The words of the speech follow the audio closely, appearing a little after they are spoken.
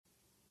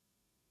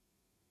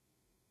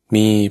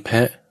มีแพ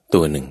ะ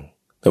ตัวหนึ่ง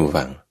ท่านผู้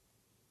ฟัง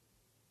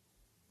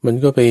มัน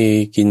ก็ไป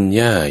กินห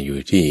ญ้าอยู่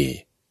ที่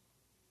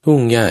ทุ่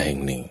งหญ้าแห่ง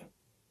หนึ่ง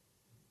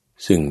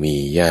ซึ่งมี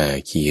หญ้า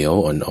เขียว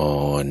อ่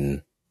อน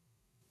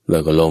ๆแล้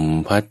วก็ลม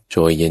พัดโช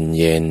ย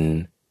เย็น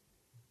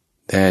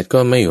ๆแดดก็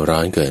ไม่ร้อ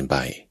นเกินไป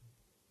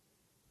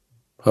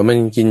พอมัน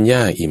กินหญ้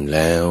าอิ่มแ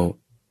ล้ว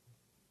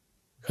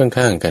ข้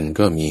างๆกัน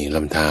ก็มีล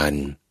ำธาร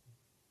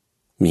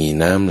มี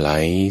น้ำไหล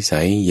ใส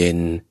เย็น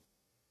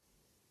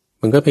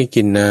มันก็ไป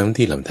กินน้ำ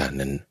ที่ลำธาร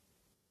นั้น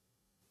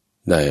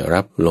ได้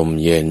รับลม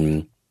เย็น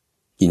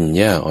กินห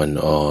ญ้า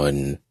อ่อน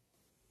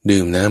ๆ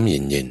ดื่มน้ำเ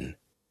ย็น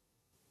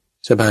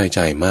ๆสบายใจ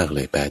มากเล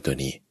ยแปะตัว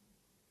นี้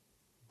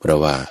เพราะ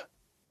ว่า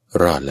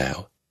รอดแล้ว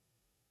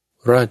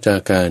รอดจา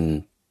กการ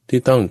ที่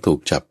ต้องถูก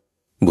จับ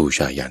บูช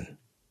ายัน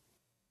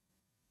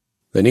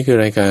และนี่คือ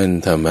รายการ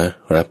ธรรม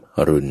รับอ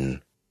รุณ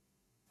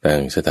ทาง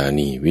สถา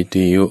นีวิท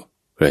ยุ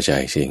กระจา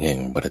ยเสียงแห่ง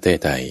ประเทศ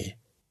ไทย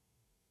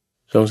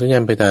ส่งสัญญา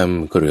ณไปตาม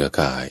เครือ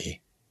ข่าย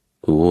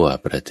ทั่ว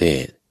ประเท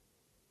ศ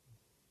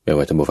ไม่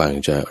ว่าท่านผู้ฟัง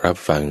จะรับ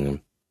ฟัง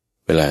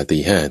เวลา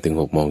 5:00 ถึง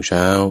 6:00 น.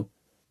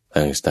ท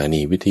างสถา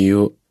นีวิท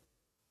ยุ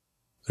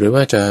หรือ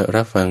ว่าจะ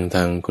รับฟังท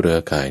างเครือ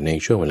ข่ายใน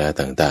ช่วงเวลา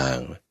ต่าง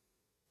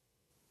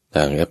ๆท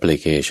างแอปพลิ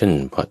เคชัน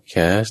พอดแค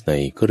สต์ใน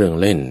เครื่อง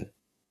เล่น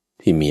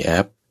ที่มีแอ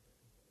ป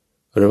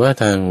หรือว่า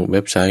ทางเ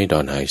ว็บไซต์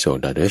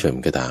donhaiso.fm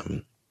ก็ตาม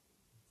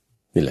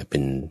นี่แหละเป็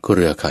นเค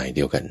รือข่ายเ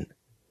ดียวกัน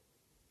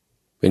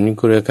เป็นเ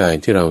ครือข่าย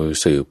ที่เรา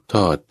สืบท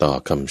อดต่อ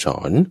คำสอ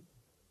น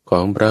ขอ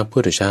งพระพุ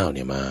ทธเจ้าเ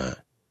นี่ยมา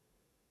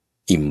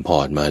อิมพอ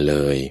ร์ตมาเล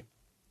ย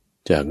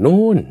จาก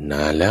นู่นน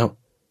านแล้ว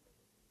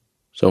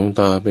ส่ง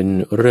ต่อเป็น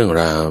เรื่อง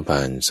ราวผ่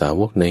านสา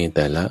วกในแ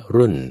ต่ละ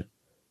รุ่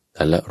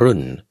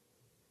น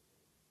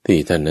ที่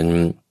ท่านนั้น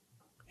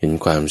เห็น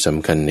ความส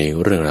ำคัญใน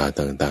เรื่องราว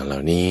ต่างๆเหล่า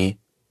นี้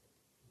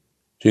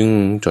จึง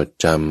จด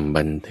จำ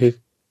บันทึก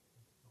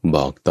บ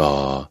อกต่อ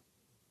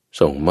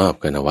ส่งมอบ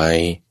กันเอาไว้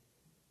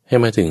ให้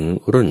มาถึง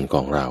รุ่นข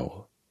องเรา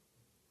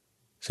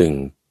ซึ่ง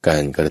กา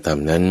รกระท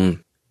ำนั้น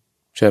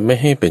จะไม่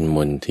ให้เป็นม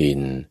ลทิ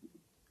น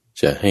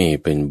จะให้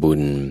เป็นบุ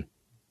ญ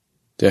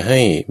จะให้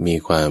มี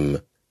ความ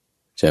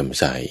แจ่ม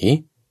ใส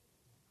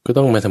ก็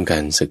ต้องมาทำกา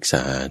รศึกษ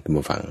าท่าน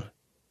ผู้ฟัง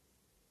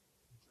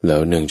แล้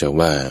วเนื่องจาก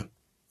ว่า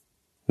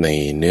ใน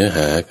เนื้อห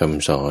าค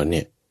ำสอนเ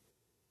นี่ย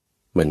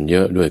มันเย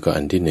อะด้วยก็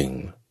อันที่หนึ่ง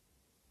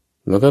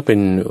แล้วก็เป็น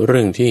เ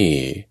รื่องที่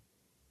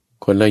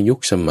คนละยุค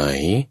สมัย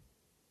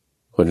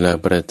คนละ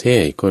ประเท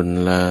ศคน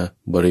ละ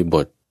บริบ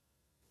ท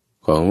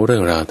ของเรื่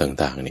องราว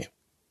ต่างๆเนี่ย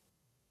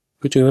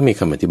ก็จึงต้องมี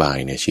คำอธิบาย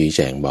เนี่ยชี้แจ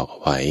งบอกเอา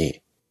ไว้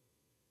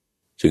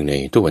จึงใน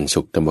ทุกวัน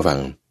ศุกร์ท่านผู้ฟั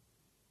ง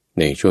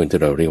ในช่วงที่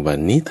เราเรียกว่า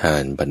นิทา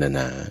นบรรณน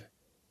า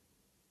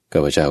ข้า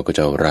พเจ้าก็จ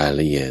ะราย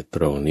ละเอียดต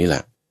รงนี้แหล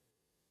ะ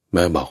ม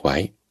าบอกไว้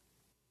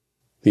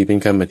ที่เป็น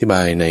คำอธิบ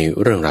ายใน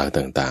เรื่องราว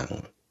ต่าง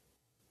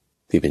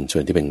ๆที่เป็นส่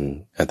วนที่เป็น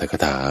อรรถก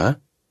ถา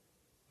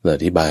และอ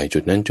ธิบายจุ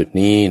ดนั้นจุด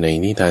นี้ใน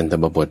นิทานธร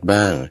รมบท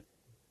บ้าง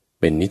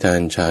เป็นนิทา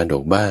นชาด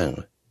กบ้าง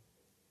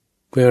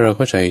เพื่อเราเ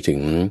ข้าใจถึ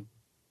ง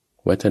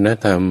วัฒน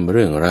ธรรมเ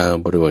รื่องราว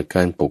บริบทก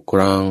ารปกค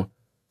รอง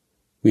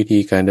วิธี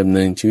การดำเ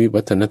นินชีวิต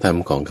วัฒนธรรม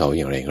ของเขาอ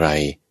ย่างไร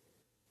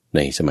ใน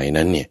สมัย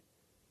นั้นเนี่ย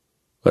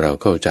เรา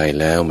เข้าใจ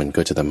แล้วมัน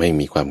ก็จะทำให้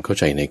มีความเข้า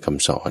ใจในค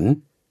ำสอน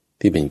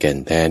ที่เป็นแก่น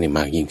แท้นี่ม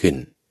ากยิ่งขึ้น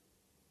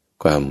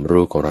ความ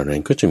รู้ของเรานั้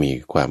นก็จะมี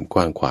ความก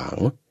ว้างขวาง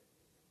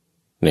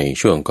ใน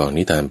ช่วงของ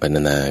นิทานบรรณ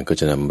นาก็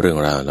จะนำเรื่อง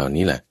ราวเหล่า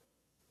นี้แหละ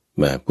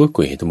มาพูด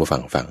คุยให้ท่านผู้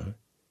ฟัง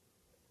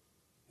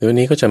เดี๋ยว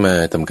นี้ก็จะมา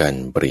ทำการ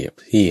เปรียบ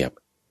เทียบ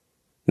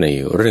ใน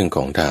เรื่องข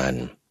องทาน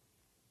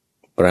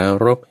ปรา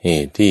รภเห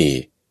ตุที่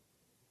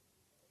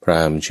พร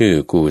าหมณ์ชื่อ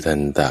กูทั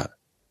นตะ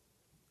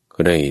ก็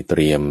ได้เต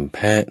รียมแพ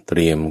ะเต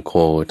รียมโค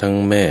ทั้ง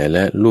แม่แล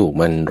ะลูก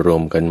มันรว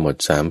มกันหมด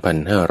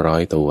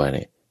 3,500 ตัวเ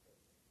นี่ย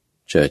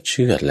จะเ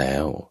ชือดแล้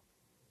ว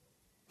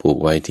ผูก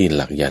ไว้ที่ห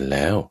ลักยันแ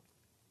ล้ว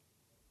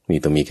มี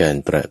ต้องมีการ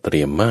เต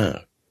รียมมาก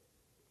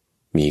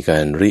มีกา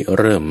รริ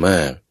เริ่มม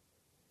าก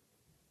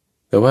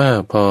แต่ว่า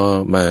พอ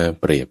มา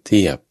เปรียบเ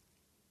ทียบ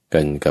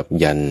กันกับ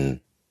ยัน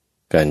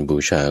การบู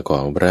ชาขอ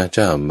งพระเ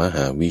จ้ามห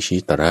าวิชิ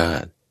ตรา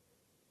ช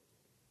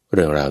เ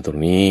รื่องราวตรง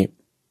นี้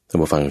ท่าน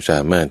ผู้ฟังสา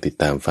มารถติด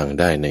ตามฟัง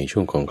ได้ในช่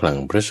วงของคลัง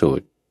พระสู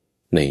ตร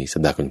ในสั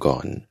ปดาห์ก่อ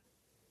น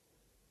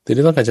ๆแต่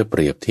ที่ต้องการจะเป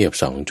รียบเทียบ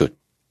2จุด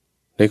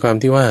ในความ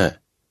ที่ว่า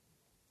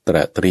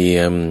เตรีย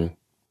ม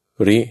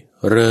ริ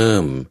เริ่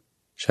ม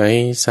ใช้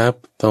ทรัพ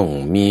ย์ต้อง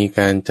มีก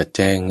ารจัดแ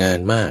จงงาน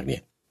มากเนี่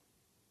ย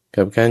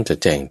กับการจัด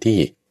แจงที่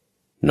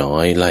น้อ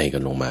ยไล่กั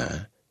นลงมา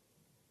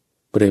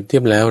เปรียบเที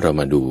ยบแล้วเรา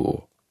มาดู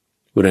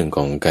เรื่องข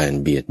องการ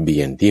เบียดเบี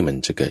ยนที่มัน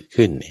จะเกิด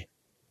ขึ้นเนี่ย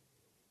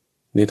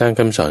ในทางค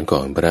ำสอนขอ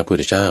งพระพุท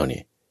ธเจ้าเนี่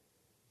ย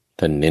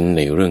ท่านเน้นใ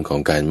นเรื่องของ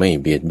การไม่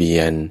เบียดเบี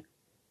ยน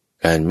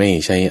การไม่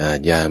ใช้อาท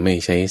ยาไม่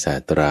ใช้ศา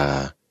สตรา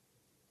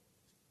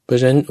เพราะ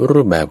ฉะนั้นรู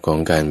ปแบบของ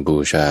การบู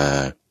ชา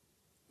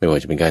ไม่ว่า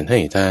จะเป็นการให้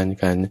ทาน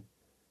การ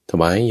ถ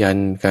วายยัน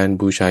การ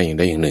บูชาอย่าง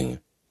ใดอย่างหนึ่ง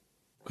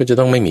ก็จะ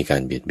ต้องไม่มีกา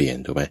รเบียดเบียน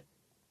ถูกไหม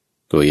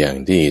ตัวอย่าง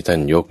ที่ท่าน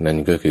ยกนั้น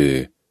ก็คือ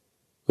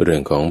เรื่อ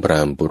งของพร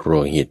าหมณ์ปุโร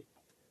หิต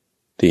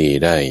ที่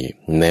ได้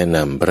แนะน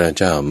ำพระ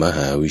เจ้ามห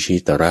าวิชิ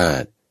ตรา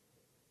ช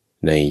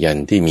ในยัน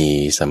ที่มี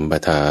สัมป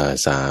ทา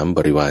3บ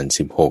ริวาร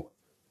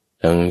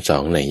16ทั้ง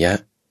2นัยยะ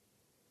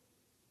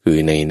คือ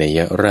ในนัยย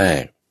ะแร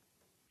ก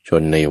ช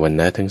นในวรร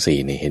ณะทั้ง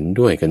4เห็น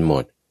ด้วยกันหม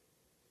ด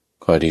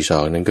ข้อที่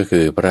2นั้นก็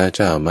คือพระเ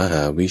จ้ามห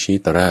าวิชิ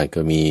ตราช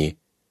ก็มี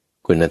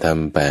คุณธรรม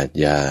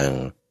8อย่าง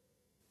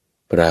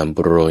พราหมณ์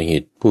ปุโรหิ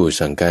ตผู้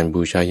สั่งการ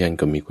บูชายัน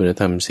ก็มีคุณ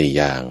ธรรม4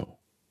อย่าง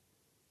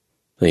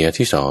นัยยะ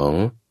ที่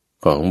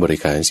2ของบริ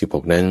การ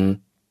16นั้น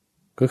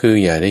ก็คือ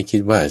อย่าได้คิ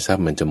ดว่าทรัพ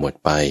ย์มันจะหมด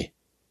ไป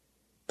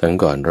ทั้ง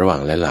ก่อนระหว่า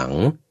งและหลัง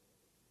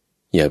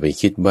อย่าไป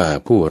คิดว่า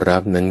ผู้รั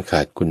บนั้นข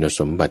าดคุณส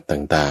มบัติ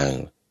ต่าง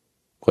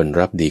ๆคน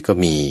รับดีก็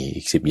มี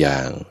อีก10อย่า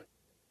ง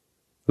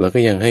แล้วก็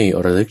ยังให้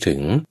ระลึกถึ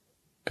ง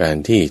การ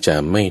ที่จะ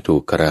ไม่ถู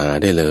กกรา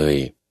ได้เลย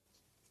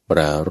ปร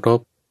าร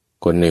ภ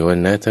คนในวรร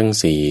ณะทั้ง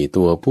4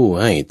ตัวผู้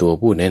ให้ตัว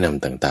ผู้แนะน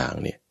ำต่าง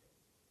ๆเนี่ย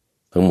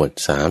ทั้งหมด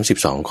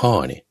32ข้อ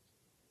เนี่ย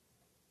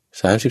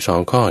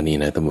32ข้อนี้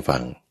นะท่านผู้ฟั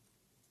ง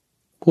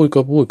พูด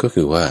ก็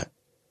คือว่า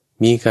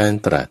มีการ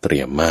ตระเตรี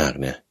ยมมาก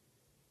นะ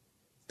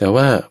แต่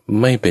ว่า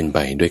ไม่เป็นไป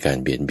ด้วยการ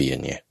เบียดเบียน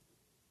เนี่ย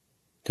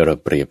จะเรา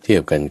เปรียบเทีย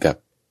บกันกับ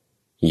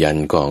ยัน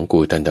ของกู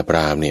ตันตพร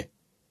าหมณ์เนี่ย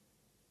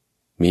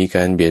มีก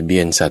ารเบียดเบี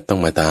ยนสัตว์ต้อง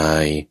มาตา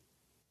ย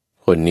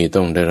คนนี้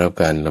ต้องได้รับ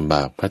การลำบ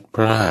ากพลัดพ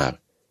ราก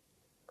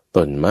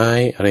ต้นไม้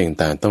อะไร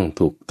ต่างๆต้อง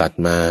ถูกตัด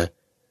มา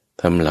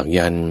ทำหลัก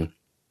ยัน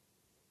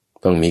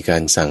ต้องมีกา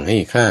รสั่งให้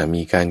ฆ่า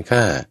มีการ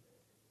ฆ่า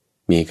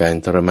มีการ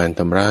ทรมานท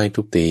ำร้าย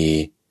ทุบตี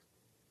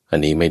อัน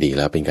นี้ไม่ดีแ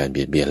ล้วเป็นการเ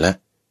บียดเบียนละ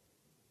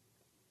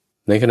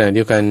ในขณะเดี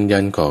ยวกันยั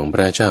นของพ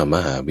ระเจ้าม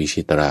หาวิ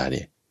ชิตราเ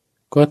นี่ย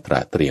ก็ตร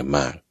ะเตรียมม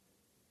าก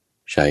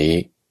ใช้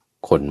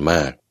คนม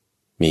าก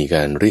มีก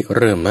ารริเ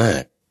ริ่มมา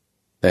ก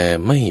แต่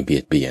ไม่เบี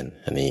ยดเบียน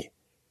อันนี้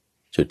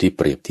จุดที่เ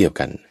ปรียบเทียบ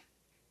กัน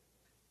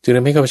จึงท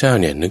ำให้ข้าพเจ้า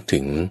เนี่ยนึกถึ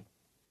ง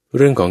เ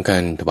รื่องของกา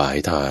รถวาย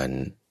ทาน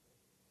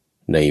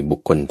ในบุค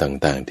คล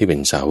ต่างๆที่เป็น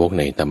สาวก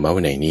ในธรรม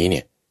วินัยนี้เ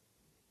นี่ย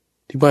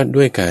ที่ว่า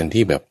ด้วยการ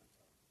ที่แบบ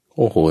โ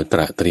อ้โหต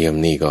ระเตรียม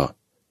นี่ก็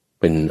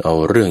เป็นเอา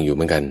เรื่องอยู่เห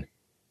มือนกัน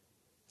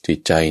จิต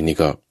ใจนี่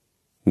ก็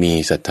มี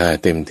ศรัทธา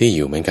เต็มที่อ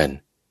ยู่เหมือนกัน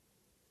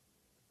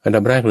อันดั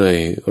บแรกเลย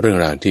เรื่อง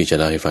ราวที่จะ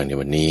เล่าให้ฟังใน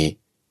วันนี้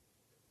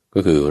ก็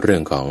คือเรื่อ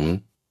งของ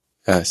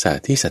อาสา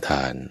ธิสถ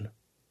าน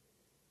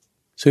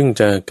ซึ่ง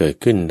จะเกิด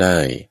ขึ้นได้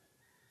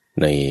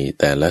ใน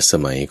แต่ละส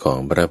มัยของ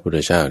พระพุทธ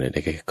เจ้าเนี่ยได้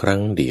แค่ครั้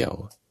งเดียว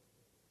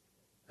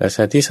อาส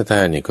าธิสถ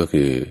านเนี่ยก็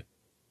คือ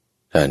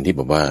ทานที่บ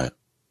อกว่า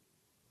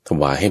ถ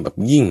วายให้แบบ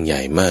ยิ่งให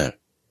ญ่มาก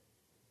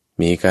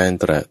มีการ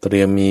ตระเตรี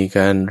ยมมีก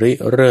ารริ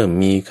เริ่ม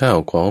มีข้าว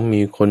ของ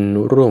มีคน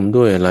ร่วม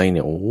ด้วยอะไรเ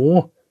นี่ยโอ้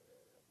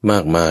มา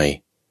กมาย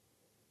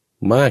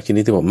มากชนิ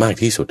ดที่บอกมาก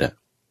ที่สุดอะ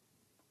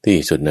ที่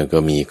สุดนั้นก็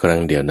มีครั้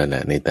งเดียวนั่นแหล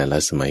ะในแต่ละ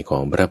สมัยขอ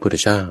งพระพุทธ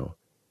เจ้า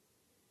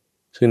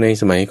ซึ่งใน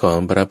สมัยของ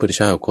พระพุทธ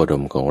เจ้าโคด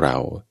มของเรา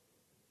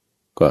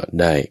ก็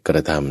ได้กร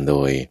ะทำโด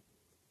ย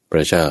พร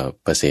ะเจ้า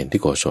ประเสน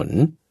ที่โกศล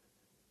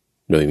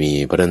โดยมี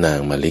พระนาง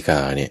มาริก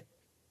าเนี่ย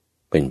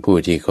เป็นผู้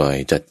ที่คอย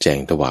จัดแจง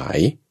ถวาย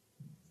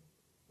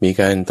มี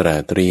การตระ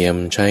เตรียม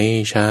ใช้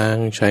ช้าง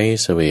ใช้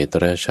เสวต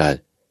ฉัต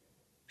ร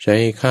ใช้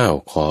ข้าว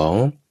ของ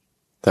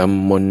ท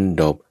ำมณ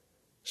ฑป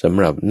สำ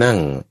หรับนั่ง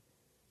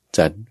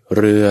จัดเ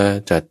รือ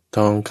จัดท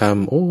องค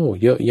ำโอ้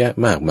เยอะแยะ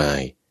มากมา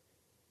ย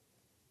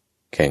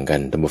แข่งกั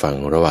นตามฟัง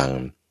ระหว่าง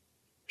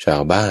ชา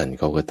วบ้านเ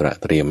ขาก็ตระ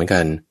เตรียมเหมือน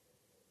กัน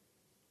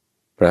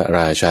พระร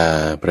าชา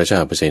พระเจ้า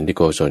ประเสนที่โ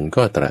กศล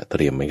ก็ตระเต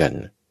รียมเหมือนกัน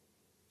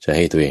จะใ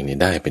ห้ตัวเองนี่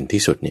ได้เป็น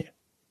ที่สุดเนี่ย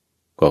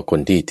ก็คน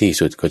ที่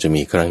สุดก็จะ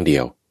มีครั้งเดี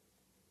ยว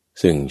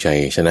ซึ่งชัย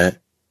ชนะ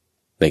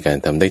ในการ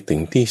ทำได้ถึ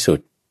งที่สุด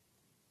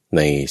ใ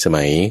นส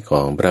มัยข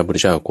องพระพุทธ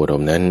เจ้าโคด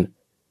มนั้น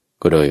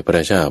ก็โดยพร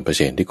ะเจ้าประเ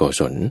สนที่โก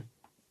ศล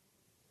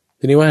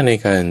ทีนี้ว่าใน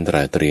การตร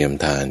ะเตรียม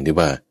ทานที่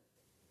ว่า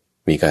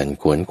มีการ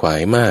ขวนขวา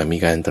ยมากมี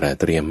การตระ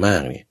เตรียมมา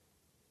กเนี่ย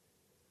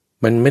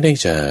มันไม่ได้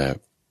จะ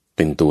เ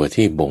ป็นตัว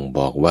ที่บ่งบ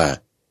อกว่า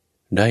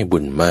ได้บุ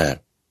ญมาก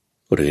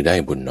หรือได้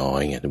บุญน้อ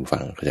ยไงท่านผู้ฟั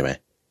งเข้าใจไหม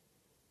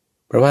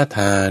เพราะว่าท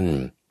าน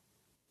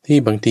ที่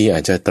บางทีอ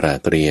าจจะตระ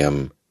เตรียม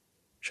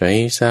ใช้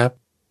ทรัพย์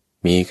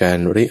มีการ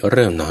ริเ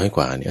ริ่มน้อยก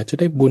ว่าเนี่ยอาจจะ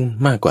ได้บุญ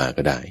มากกว่า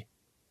ก็ได้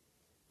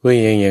เพื่อ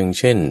อย่าง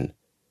เช่น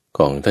ข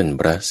องท่าน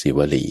พระศิว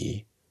ลี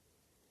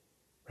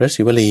พระ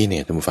ศิวลีเนี่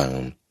ยท่านผู้ฟัง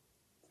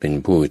เป็น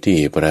ผู้ที่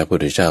พระพุท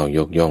ธเจ้าย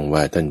กย่องว่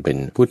าท่านเป็น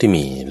ผู้ที่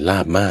มีลา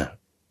ภมาก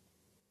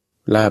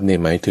ลาภเนี่ย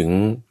หมายถึง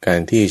การ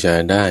ที่จะ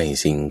ได้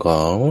สิ่งข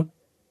อง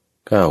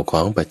ข้าวข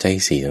องปัจจัย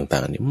สี่ต่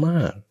างๆนี่ม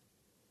าก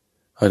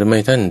ทำไม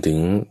ท่านถึง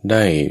ไ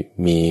ด้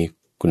มี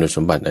คุณส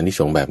มบัติอานิ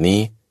สงส์แบบนี้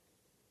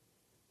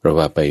เพราะ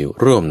ว่าไป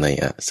ร่วมใน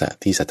อาสา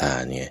ธิสถา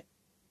นไง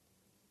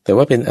แต่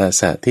ว่าเป็นอา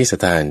สาธิส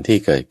ถานที่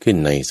เกิดขึ้น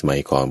ในสมัย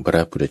ของพร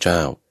ะพุทธเจ้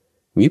า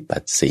วิปั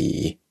สสี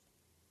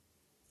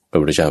พระ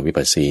พุทธเจ้าวิ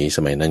ปัสสีส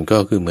มัยนั้นก็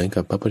คือเหมือน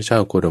กับพระพุทธเจ้า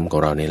โคดมขอ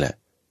งเรานี่แหละ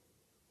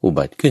อุ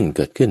บัติขึ้นเ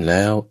กิดขึ้นแ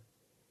ล้ว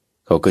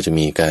เขาก็จะ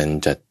มีการ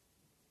จัด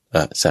อ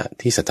าสา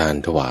ธิสถาน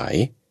ถวาย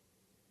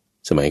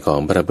สมัยของ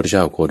พระพุทธเ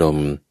จ้าโคดม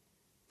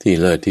ที่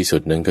เลิศที่สุ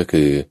ดนั้นก็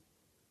คือ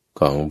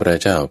ของพระ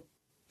เจ้า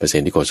ประเส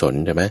นที่โกศล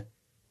ใช่ไหม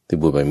ที่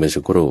บูชาไปเมื่อ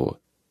สักครู่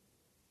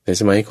ใน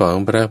สมัยของ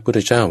พระพุทธ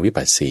เจ้าวิ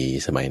ปัสสี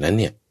สมัยนั้น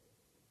เนี่ย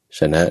ช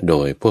นะโด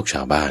ยพวกช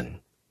าวบ้าน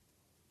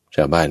ช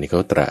าวบ้านนี่เข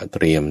าเต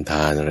รียมท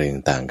านอะไร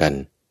ต่างๆกัน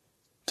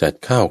จัด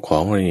ข้าวขอ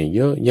งอะไรเ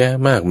ยอะแยะ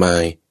มากมา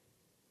ย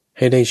ใ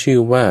ห้ได้ชื่อ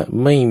ว่า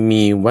ไม่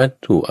มีวัต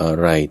ถุอะ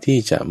ไรที่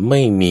จะไ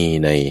ม่มี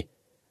ใน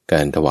ก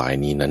ารถวาย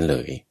นี้นั้นเล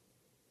ย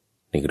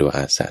นี่คืออ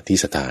าสาที่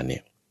สถานเนี่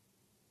ย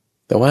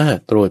แต่ว่า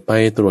ตรวจไป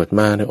ตรวจ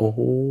มาเนี่ยโอ้โห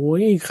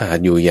ขาด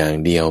อยู่อย่าง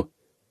เดียว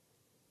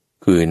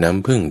คือน้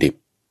ำผึ้งดิบ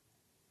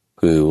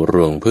คือร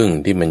วงผึ้ง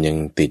ที่มันยัง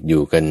ติดอ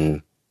ยู่กัน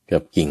กั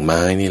บกิ่งไ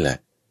ม้นี่แหละ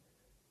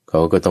เขา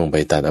ก็ต้องไป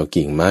ตัดเอา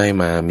กิ่งไม้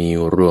มามี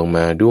รวงม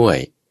าด้วย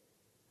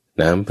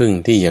น้ำผึ้ง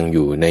ที่ยังอ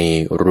ยู่ใน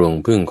รวง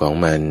ผึ้งของ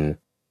มัน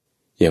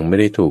ยังไม่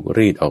ได้ถูก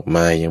รีดออกม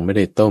ายังไม่ไ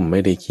ด้ต้มไม่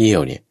ได้เคี่ย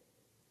วเนี่ย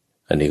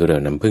อันนี้ก็เรีย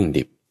กน้ำผึ้ง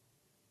ดิบ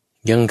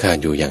ยังขาด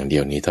อยู่อย่างเดี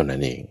ยวนี้เท่านั้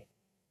นเอง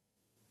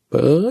เผ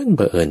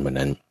อิญวัน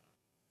นั้น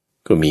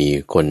ก็มี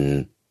คน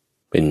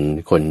เป็น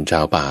คนชา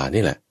วป่า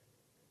นี่แหละ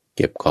เ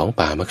ก็บของ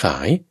ป่ามาขา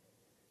ย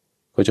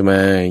ก็จะมา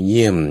เ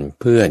ยี่ยม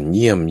เพื่อนเ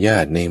ยี่ยมญา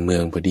ติในเมือ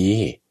งพอดี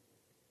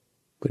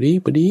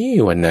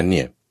วันนั้นเ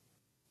นี่ย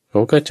เข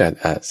าก็จัด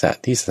อาสา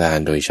ที่สถาน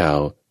โดยชาว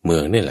เมื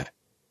องนี่แหละ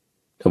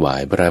ถวา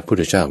ยพระพุท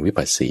ธเจ้าวิ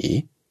ปัสสี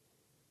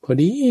พอ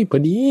ดี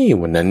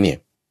วันนั้นเนี่ย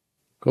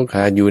ก็ข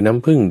าดอยู่น้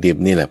ำผึ้งดิบ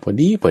นี่แหละพอ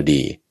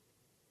ดี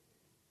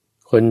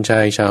คนชา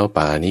ยชาว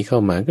ป่านี้เข้า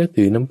มาก็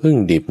ถือน้ำผึ้ง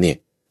ดิบเนี่ย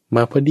ม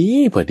าพอดี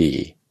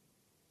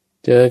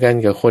เจอกัน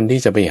กับคนที่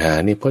จะไปหา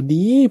นี่พอ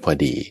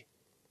ดี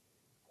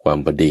ความ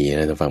พอดี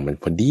นะท่านฟังมัน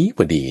พอดี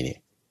เนี่ย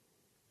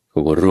เข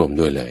าก็ร่วม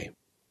ด้วยเลย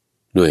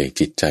ด้วย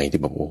จิตใจที่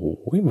บอกโอ้โห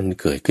มัน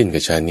เกิดขึ้นกั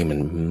บฉันนี่มัน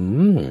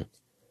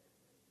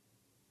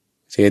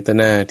เจต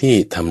นาที่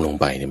ทำลง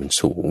ไปเนี่ยมัน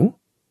สูง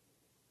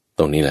ต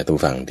รงนี้แหละทุก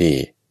ฝั่งที่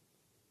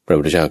พระ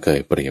พุทธเจ้าเคย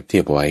เปรียบเที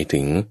ยบไว้ถึ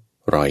ง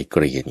รอยก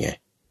รีดไง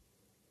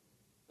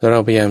ถ้าเรา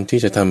พยายามที่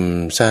จะท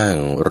ำสร้าง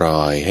ร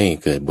อยให้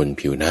เกิดบน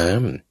ผิวน้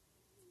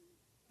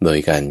ำโดย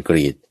การก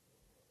รีด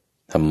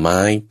ทำไม้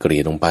กรี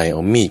ดลงไปเอ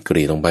ามีดก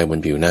รีดลงไปบน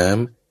ผิวน้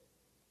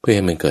ำเพื่อใ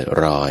ห้มันเกิด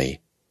รอย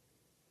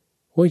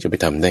จะไป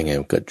ทำได้ไง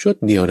เกิดชุด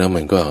เดียวแล้ว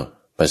มันก็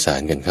ประสา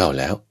นกันเข้า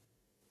แล้ว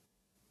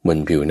บน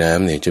ผิวน้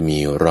ำเนี่ยจะมี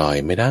รอย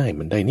ไม่ได้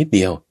มันได้นิดเ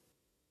ดียว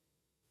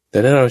แต่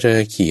ถ้าเราจะ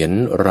เขียน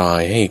รอ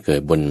ยให้เกิ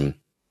ดบน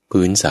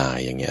พื้นทราย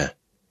อย่างเงี้ย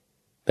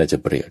เราจะ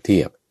เปรียบเที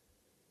ยบ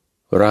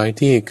รอย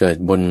ที่เกิด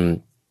บน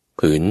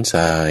ผืนท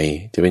ราย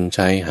จะเป็นช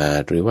ายหา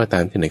ดหรือว่าตา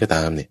มที่ไหนก็ต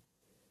ามเนี่ย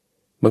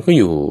มันก็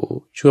อยู่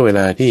ช่วงเว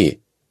ลาที่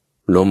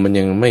ลมมัน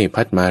ยังไม่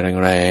พัดมา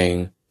แรง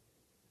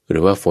ๆหรื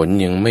อว่าฝน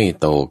ยังไม่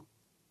ตก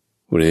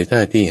หรือถ้า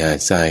ที่หาด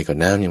ทรายกับ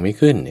น้ำยังไม่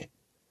ขึ้นเนี่ย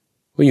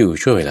ก็อยู่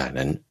ช่วงเวลา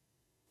นั้น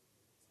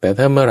แต่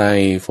ถ้าเมื่อไร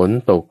ฝน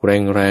ตกแ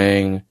ร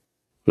ง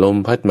ๆลม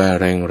พัดมา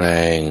แร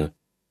ง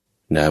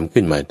ๆน้ำ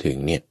ขึ้นมาถึง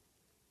เนี่ย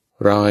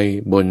รอย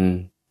บน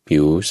ผิ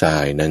วทรา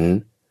ยนั้น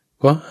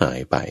ก็หา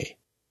ยไป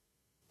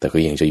แต่ก็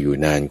ยังจะอยู่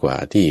นานกว่า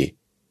ที่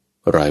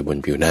รอยบน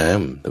ผิวน้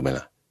ำถูกไหม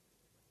ล่ะ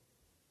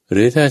ห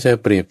รือถ้าจะ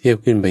เปรียบเทียบ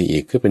ขึ้นไปอี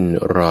กก็เป็น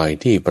รอย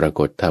ที่ปรา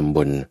กฏทำบ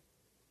น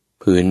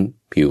พื้น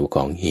ผิวข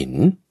องหิน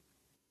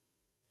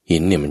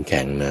เนี่ยมันแ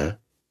ข็งนะ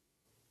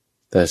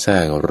ถ้าสร้า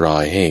งรอ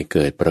ยให้เ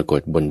กิดปราก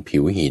ฏบนผิ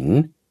วหิน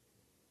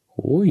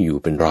อยู่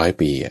เป็น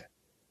100 ปี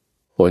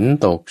ฝน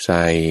ตกใ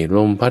ส่ล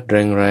มพัด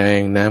แรง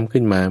ๆน้ำ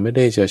ขึ้นมาไม่ไ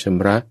ด้จะช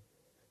ำระ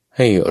ใ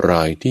ห้ร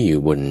อยที่อยู่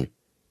บน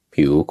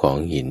ผิวของ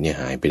หินเนี่ย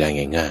หายไปได้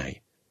ง่าย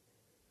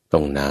ๆต้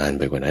องนาน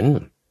ไปกว่านั้น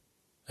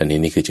อันนี้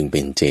นี่คือจึงเป็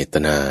นเจต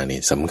นาเนี่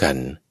ยสำคัญ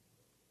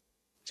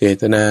เจ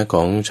ตนาข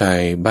องชา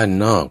ยบ้าน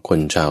นอกคน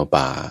ชาว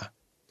ป่า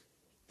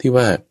ที่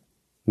ว่า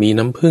มี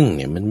น้ำผึ้งเ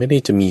นี่ยมันไม่ได้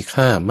จะมี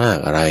ค่ามาก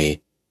อะไร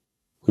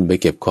คุณไป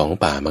เก็บของ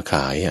ป่ามาข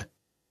าย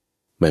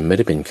มันไม่ไ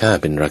ด้เป็นค่า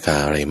เป็นราคา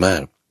อะไรมา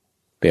ก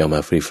ไปเอาม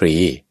าฟรี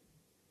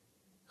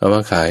ๆเอาม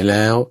าขายแ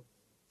ล้ว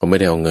ก็ไม่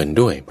ได้เอาเงิน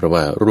ด้วยเพราะ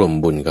ว่าร่วม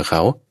บุญกับเข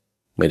า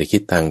ไม่ได้คิ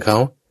ดตังค์เขา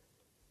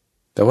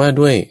แต่ว่า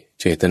ด้วย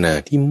เจตนา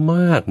ที่ม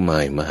ากมา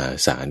ยมหา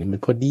ศาลนี่มั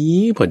นพอดี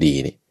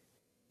นี่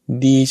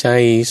ดีใจ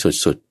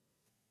สุด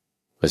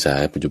ๆภาษา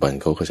ปัจจุบัน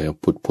เขาใช้ว่า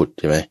ผุด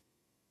ใช่ไหม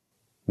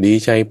ดี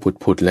ใจ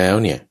ผุดแล้ว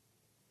เนี่ย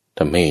ท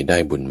ำให้ได้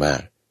บุญมา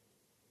ก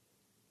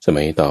ส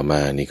มัยต่อมา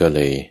นี่ก็เล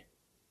ย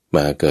ม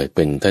าเกิดเ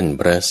ป็นท่าน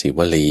พระศิว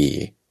ลี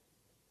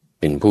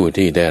เป็นผู้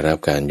ที่ได้รับ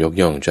การยก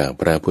ย่องจาก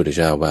พระพุทธเ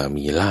จ้าว่า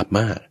มีลาภ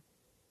มาก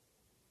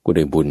ก็ไ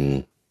ด้บุญ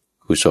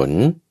กุศล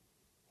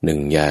หนึ่ง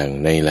อย่าง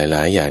ในหล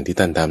ายๆอย่างที่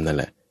ท่านทำนั่น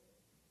แหละ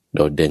โด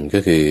ดเด่นก็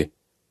คือ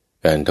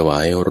การถวา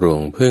ยรว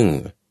งผึ้ง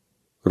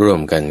ร่ว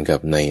มกันกับ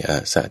ในอา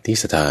สาธิ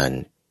สถาน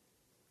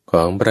ข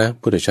องพระ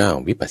พุทธเจ้า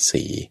วิปัส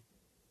สี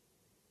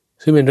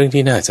ซึ่งเป็นเรื่อง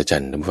ที่น่าอัศจร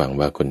รย์ท่านผู้ฟัง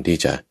ว่าคนที่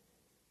จะ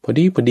พอ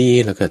ดี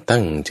แล้วก็ตั้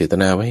งเจต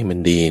นาไว้ให้มัน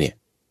ดีเนี่ย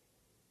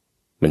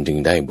มันจึง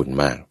ได้บุญ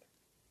มาก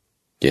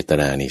เจต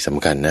นานี่ส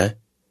ำคัญนะ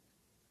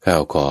ข้า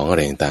วของอะไร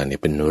ต่างๆเนี่ย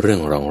เป็นเรื่อ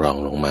งรอง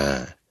ลงมา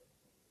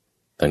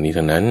ทั้งนี้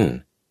ทั้งนั้น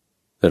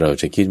ถ้าเรา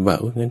จะคิดว่า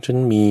งั้นฉัน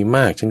มีม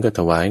ากฉันก็ถ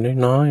วาย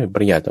น้อยๆป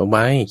ระหยัดเอาไ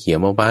ว้เขียม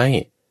เอาไว้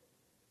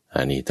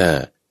อันนี้ถ้า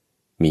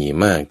มี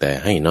มากแต่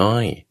ให้น้อ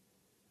ย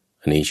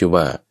อันนี้ชื่อ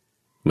ว่า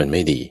มันไ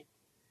ม่ดี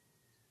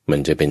มัน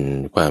จะเป็น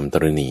ความต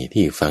ระหนี่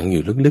ที่ฝังอ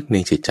ยู่ลึกๆใน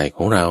จิตใจข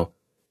องเรา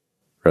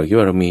คิด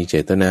ว่าเรามีเจ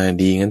ตนา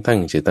ดีงั้นตั้ง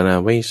เจตนา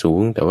ไว้สู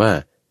งแต่ว่า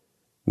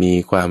มี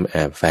ความแอ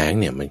บแฝง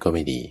เนี่ยมันก็ไ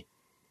ม่ดี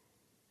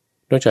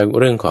นอกจาก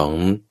เรื่องของ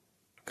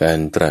การ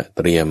ตระเ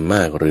ตรียมม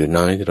ากหรือ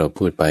น้อยที่เรา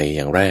พูดไปอ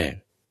ย่างแรก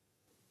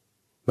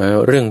มา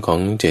เรื่องของ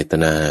เจต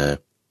นา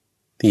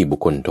ที่บุค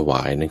คลถว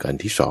ายในการ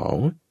ที่สอง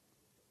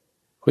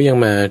ก็ยัง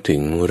มาถึ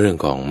งเรื่อง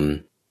ของ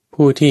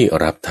ผู้ที่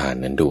รับทาน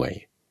นั้นด้วย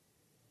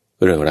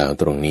เรื่องราว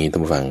ตรงนี้ท่า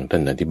นฟังท่า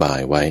นอธิบาย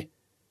ไว้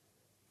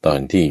ตอน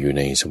ที่อยู่ใ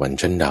นสวรรค์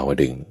ชั้นดาว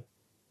ดึงส์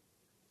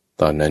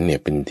ตอนนั้นเนี่ย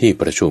เป็นที่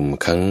ประชุม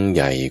ครั้งใ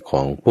หญ่ข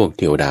องพวกเ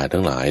ทวดา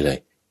ทั้งหลายเลย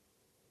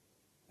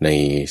ใน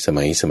ส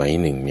มัย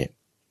หนึ่งเนี่ย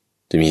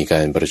จะมีก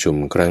ารประชุม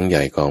ครั้งให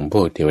ญ่ของพ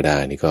วกเทวดา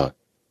นี่ก็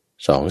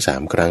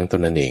 2-3 ครั้งเท่า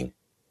นั้นเอง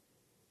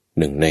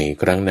หนึ่งใน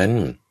ครั้งนั้น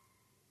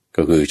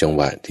ก็คือจังห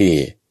วะที่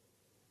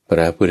พร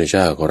ะพุทธเ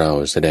จ้าของเรา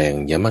แสดง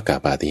ยมก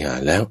ปาฏิหา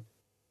ริย์แล้ว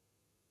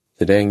แ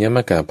สดงยม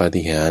กปา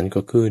ฏิหาริย์ก็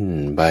ขึ้น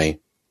ไป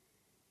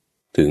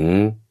ถึง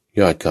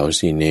ยอดเขา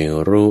สีเน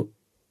รุ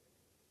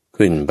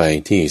ขึ้นไป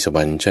ที่สว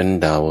รรค์ชั้น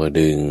ดาว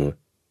ดึงส์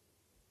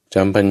จ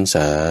ำพรรษ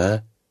า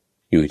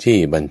อยู่ที่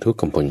บรรทุก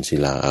กำพลศิ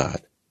ลาอาส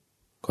น์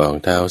ของ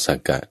ท้าวสั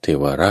กกะเท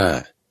วรา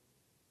ช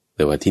แ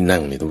ต่ว่าที่นั่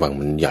งในทุกฝั่ง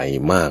มันใหญ่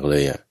มากเล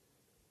ยอ่ะ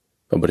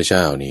พระพุทธเจ้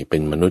านี่เป็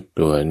นมนุษย์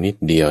ตัวนิด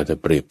เดียวจะ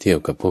เปรียบเทียบ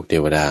กับพวกเท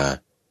วดา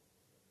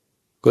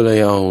ก็เลย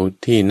เอา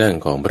ที่นั่ง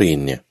ของพระอิ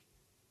นทร์เนี่ย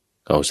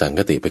เอาสังค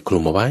ติไปคลุ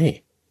มเอาไว้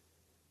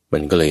มั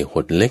นก็เลยห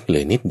ดเล็กเล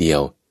ยนิดเดีย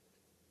ว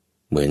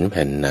เหมือนแ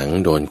ผ่นหนัง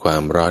โดนควา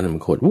มร้อนมั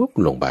นหดวุบ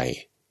ลงไป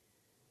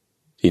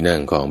ที่นั่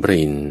งของพระ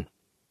อินทร์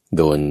โ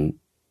ดน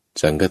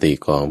สังคติ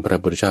ของพระ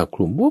พุทธเจ้าค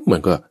ลุมวุบมั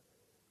นก็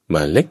ม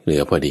าเล็กเหลื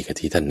อพอดีกับ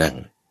ที่ท่านนั่ง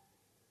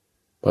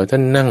พอท่า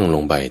นนั่งล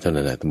งไปเท่า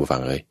นั้นแหละท่านผู้ฟั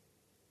งเอ้ย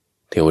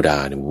เทวดา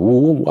เนี่ยวู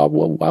บวับ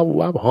วับวับ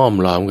วับห้อม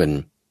ล้อมกัน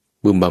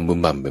บึมบัมบึม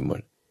บัมไปหมด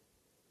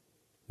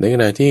ในข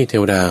ณะที่เท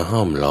วดาห้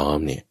อมล้อม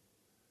เนี่ย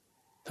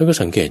ท่านก็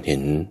สังเกตเห็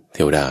นเท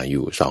วดาอ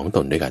ยู่2 ต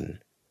นด้วยกัน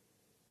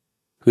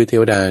คือเท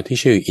วดาที่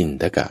ชื่ออิน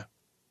ทกะ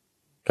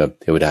กับ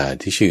เทวดา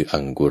ที่ชื่ออั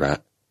งกุระ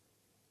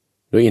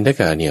โดยอินท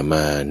กะเนี่ยม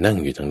านั่ง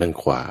อยู่ทางด้าน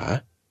ขวา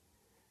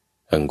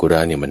อังกุระ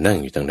เนี่ยมันนั่ง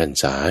อยู่ทางด้าน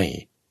ซ้าย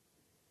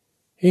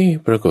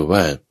ปรากฏว่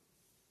า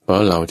พอ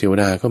เหล่าเทว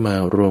ดาก็มา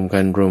รวมกั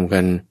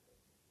น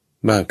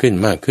มากขึ้น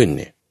เ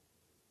นี่ย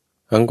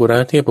อังกุระ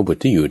เทพบุต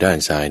รที่อยู่ด้าน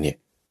ซ้ายเนี่ย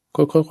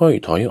ก็ค่อย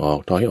ๆถอยออก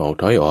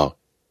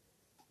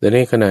แต่ใน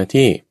ขณะ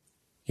ที่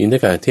อินท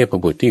กะเทพ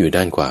บุตรที่อยู่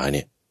ด้านขวาเ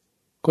นี่ย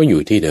ก็อ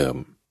ยู่ที่เดิม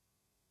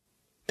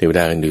เทวด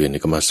าอื่น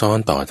ๆก็มาซ้อน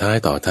ต่อท้า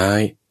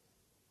ย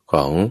ข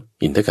อง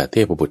อินทกะเท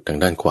พบุตรทาง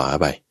ด้านขวา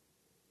ไป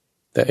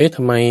แต่ท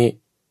ำไม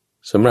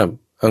สำหรับ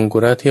อังกุ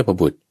ระเทพ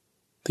บุตร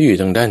ที่อยู่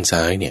ทางด้าน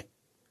ซ้ายเนี่ย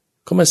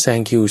ก็มาแซง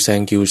คิวแท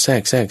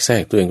ร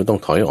กตัวเองก็ต้อง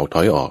ถอยอ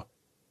อก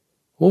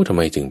ทำไ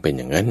มถึงเป็น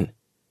อย่างนั้น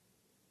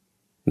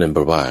นั่นแป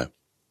ลว่า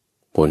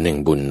ผลแห่ง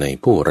บุญใน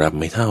ผู้รับ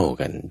ไม่เท่า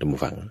กันท่านผู้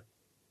ฟัง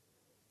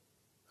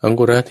อัง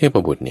กุระเทพ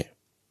บุตรเนี่ย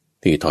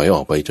ที่ถอยอ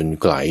อกไปจน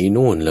ไกล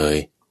นู่นเลย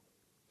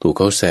ถูกเ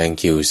ขาแซง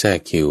คิวแทรก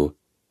คิว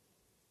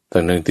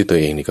ทั้งที่ตัว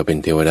เองนี่ก็เป็น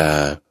เทวดา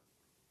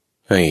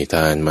ให้ท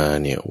านมา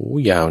เนี่ย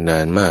ยาวนา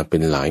นมากเป็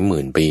นหลายห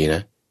มื่นปีน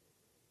ะ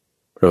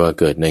เพราะว่า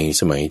เกิดใน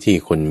สมัยที่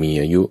คนมี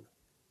อายุ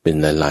เป็น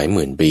หลายห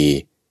มื่นปี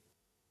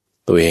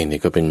ตัวเองเนี่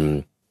ยก็เป็น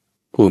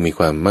ผู้มีค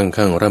วามมั่ง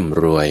คั่งร่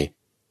ำรวย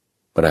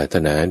ปรารถ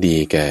นาดี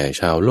แก่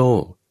ชาวโล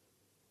ก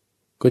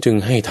ก็จึง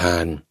ให้ทา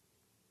น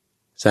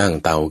สร้าง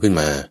เตาขึ้น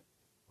มา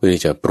เพื่อ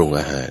ที่จะปรุง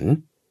อาหาร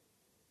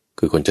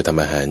คือคนจะท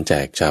ำอาหารแจ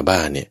กชาวบ้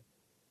านเนี่ย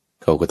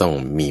เขาก็ต้อง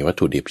มีวัต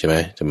ถุดิบใช่ไหม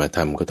จะมาท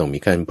ำก็ต้องมี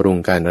การปรุง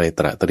การอะไร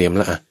ตระเตรียม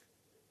ละ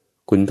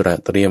คุณตระ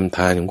เตรียมท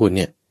านของคุณเ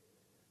นี่ย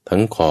ทั้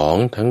งของ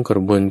ทั้งกร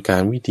ะบวนกา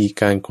รวิธี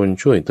การคน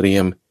ช่วยเตรีย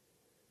ม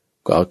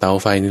ก็เอาเตา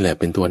ไฟนี่แหละ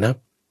เป็นตัวนับ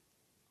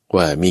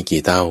ว่ามี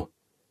กี่เตา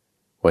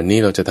วันนี้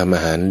เราจะทำอ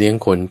าหารเลี้ยง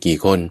คนกี่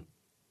คน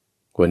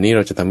วันนี้เร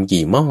าจะทำ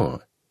กี่หม้อ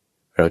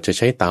เราจะใ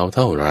ช้เตาเ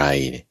ท่าไหร่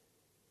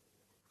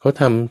เขา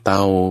ทำเต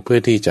าเพื่อ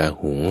ที่จะ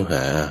หุงห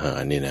าอาหา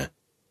รเนี่ยนะ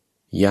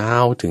ยา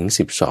วถึง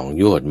12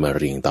 โยชน์มา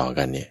เรียงต่อ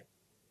กันเนี่ย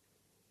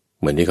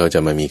เหมือนที่เขาจะ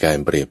มามีการ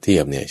เปรียบเทีย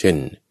บเนี่ยเช่น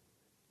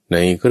ใน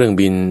เครื่อง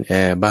บิน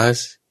Airbus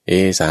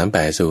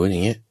A380 อย่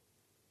างเงี้ย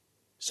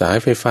สาย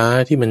ไฟฟ้า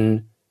ที่มัน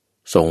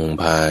ส่ง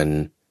ผ่าน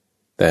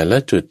แต่ละ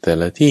จุดแต่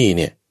ละที่เ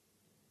นี่ย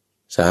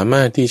สาม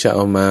ารถที่จะเอ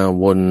ามา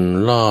วน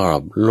รอ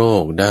บโล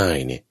กได้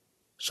เนี่ย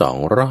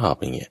2 รอบ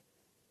อย่างเงี้ย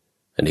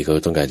อันนี้เขา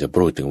ต้องการจะ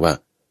พูดถึงว่า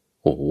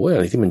โอ้โหอะ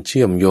ไรที่มันเ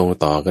ชื่อมโยง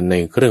ต่อกันใน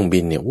เครื่องบิ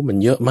นเนี่ยมัน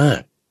เยอะมา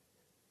ก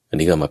อัน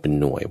นี้ก็มาเป็น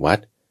หน่วยวัด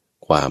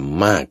ความ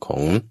มากขอ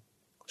ง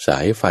สา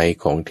ยไฟ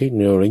ของเทค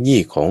โนโลยี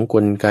ของก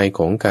ลไกข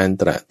องการ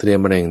ตระเตรียม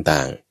อะไรต่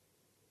าง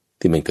ๆ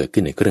ที่มันเกิด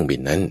ขึ้นในเครื่องบิน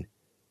นั้น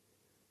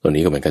ตัว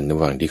นี้ก็เหมือนกันระ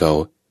หว่างที่เขา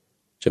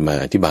จะมา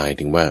อธิบาย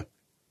ถึงว่า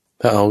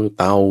ถ้าเอา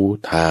เตา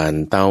ถ่าน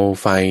เตา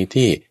ไฟ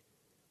ที่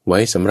ไว้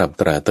สำหรับ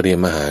ตระเตรียม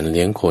อาหารเ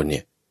ลี้ยงคนเ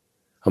นี่ย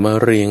เอามา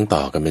เรียง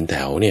ต่อกันเป็นแถ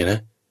วเนี่ยนะ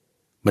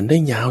มันได้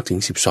ยาวถึง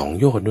12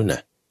 โยชน์นู่นน่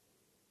ะ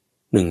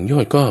1 โย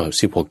ชน์ก็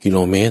16 กิโล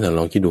เมตรล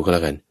องคิดดูก็แ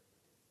ล้วกัน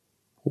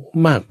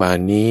มากป่าน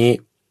นี้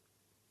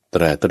ต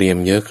ระเตรียม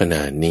เยอะขน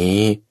าดนี้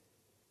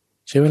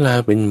ใช้เวลา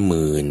เป็นห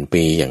มื่น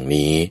ปีอย่าง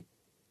นี้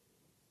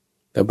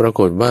แต่ปรา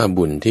กฏว่า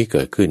บุญที่เ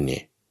กิดขึ้นเนี่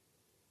ย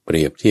เป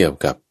รียบเทียบ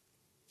กับ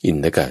อิน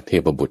ทกะเท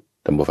พบุตร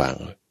ท่านผู้ฟัง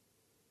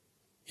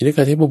อินทก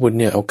ะเทพบุตร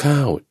เนี่ยเอาข้า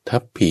วทั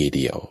พพีเ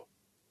ดียว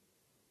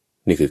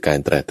นี่คือการ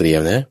ตระเตรียม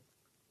นะ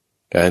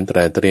การตร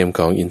ะเตรียมข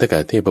องอินทก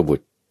เทพบุต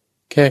ร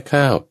แค่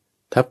ข้าว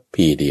ทัพ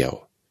พีเดียว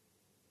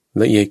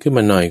ละเอียดขึ้นม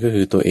าหน่อยก็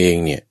คือตัวเอง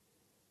เนี่ย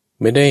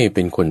ไม่ได้เ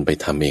ป็นคนไป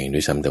ทำเองด้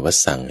วยซ้ำแต่ว่า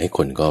สั่งให้ค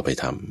นก็ไป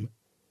ท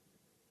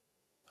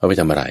ำเอาไป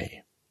ทำอะไร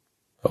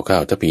เอาข้า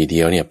วทัพพีเดี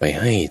ยวเนี่ยไป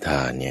ให้ท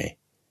านไง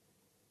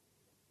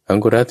อัง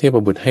กุระเทพ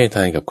บุตรให้ท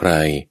านกับใคร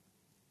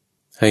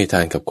ให้ท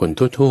านกับคน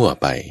ทั่ว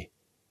ๆไป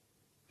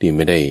ที่ไ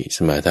ม่ได้ส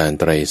มาทาน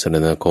ไตรสร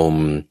ณคม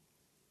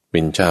เป็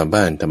นชาว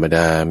บ้านธรรมด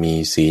ามี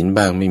ศีล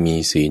บ้างไม่มี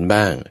ศีล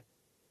บ้าง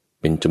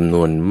เป็นจำน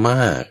วนม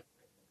าก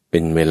เป็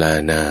นเวลา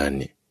นาน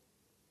เนี่ย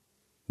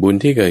บุญ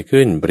ที่เกิด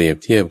ขึ้นเปรียบ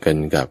เทียบกัน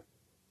กับ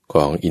ข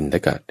องอินท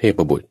กเทพ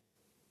บุตร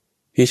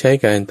ที่ใช้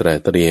การตระ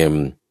เตรียม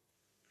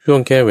ช่ว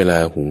งแค่เวลา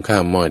หุงข้า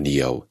วหม้อเดี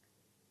ยว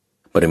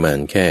ปริมาณ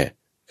แค่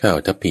ข้าว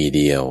ทัพพีเ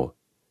ดียว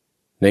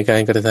ในกา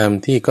รกระท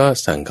ำที่ก็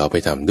สั่งเขาไป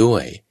ทำด้ว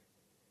ย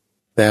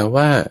แต่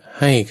ว่า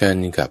ให้กัน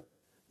กับ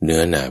เนื้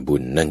อหนาบุ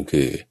ญนั่น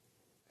คือ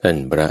ท่าน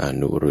พระอ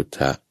นุรุทธ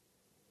ะ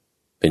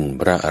เป็น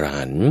พระอร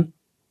หันต์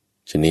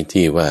ชนิด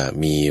ที่ว่า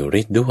มี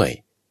ฤทธิ์ด้วย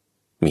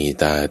มี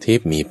ตาทิพ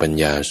ย์มีปัญ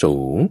ญาสู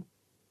ง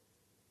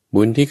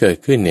บุญที่เกิด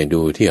ขึ้นเนี่ย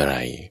ดูที่อะไร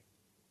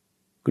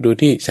ก็ดู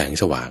ที่แสง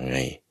สว่างไง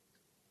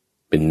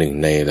เป็นหนึ่ง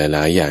ในหล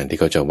ายๆอย่างที่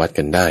เขาจะวัด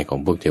กันได้ของ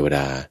พวกเทวด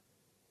า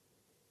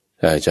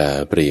ถ้าจะ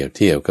เปรียบเ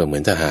ทียบก็เหมื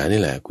อนทหาร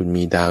นี่แหละคุณ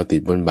มีดาวติ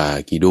ดบนบ่า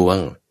กี่ดวง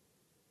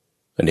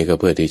อันนี้ก็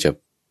เพื่อที่จะ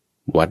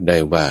วัดได้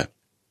ว่า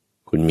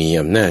คุณมี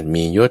อำนาจ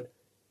มียศ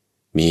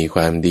มีค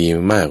วามดี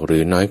มากหรื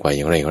อน้อยกว่าอ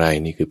ย่างไร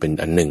นี่คือเป็น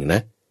อันหนึ่งนะ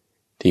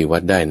ที่วั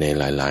ดได้ใน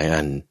หลายๆ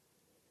อัน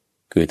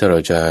คือถ้าเรา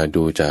จะ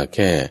ดูจากแ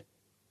ค่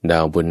ดา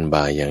วบน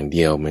บ่าอย่างเ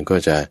ดียวมันก็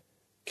จะ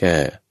แค่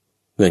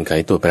เงื่อนไข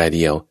ตัวแปรเ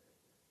ดียว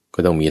ก็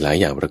ต้องมีหลาย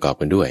อย่างประกอบ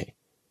กันด้วย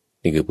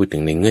นี่คือพูดถึ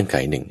งในเงื่อนไข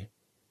หนึ่ง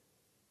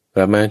ก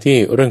ลับมาที่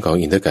เรื่องของ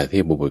อินทกเท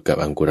พบุตรกับ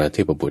อังกุระเท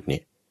พบุตร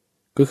นี่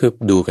ก็คือ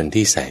ดูกัน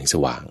ที่แสงส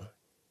ว่าง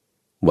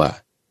ว่า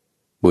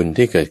บุญ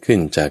ที่เกิดขึ้น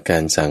จากกา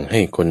รสั่งให้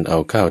คนเอา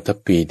ข้าวทัพ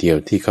พีเดียว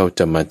ที่เขาจ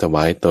ะมาถว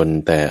ายตน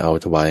แต่เอา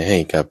ถวายให้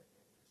กับ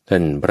ท่า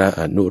นพระ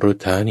อนุรุท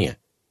ธะเนี่ย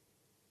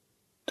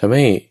ทำใ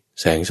ห้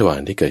แสงสว่าง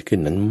ที่เกิดขึ้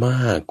นนั้นม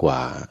ากกว่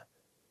า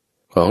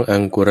ของอั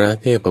งกุระ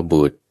เทพ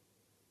บุตร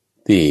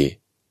ที่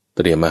เต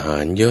รียมอาหา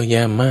รเยอะแย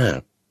ะมาก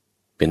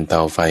เป็นเต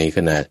าไฟข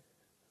นาด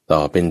ต่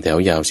อเป็นแถว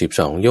ยาว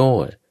12 โย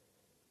ชน์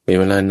เป็น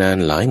เวลานาน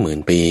หลายหมื่น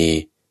ปี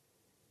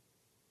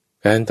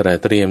การตระ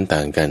เตรียมต่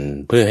างกัน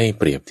เพื่อให้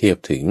เปรียบเทียบ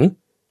ถึง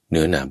เ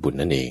นื้อนาบุญ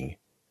นั่นเอง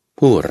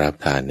ผู้รับ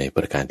ทานในป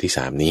ระการที่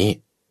3นี้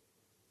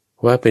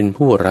ว่าเป็น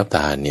ผู้รับท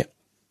านเนี่ย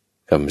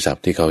คำศัพ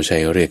ท์ที่เขาใช้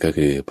เรียกก็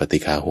คือปฏิ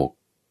ฆาหก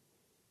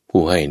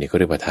ผู้ให้นี่เขา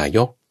เรียกว่าทาย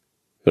ก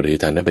หรือ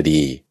ทานบ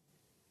ดี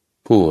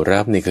ผู้รั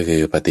บนี่ก็คื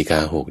อปฏิฆา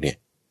หกเนี่ย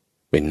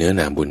เป็นเนื้อ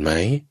นาบุญไหม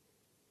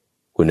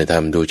คุณธร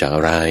รมดูจากอ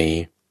ะไร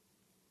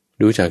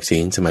ดูจากศี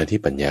ลสมาธิ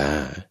ปัญญา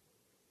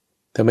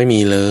ถ้าไม่มี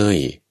เลย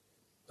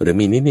หรือ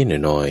มีนิด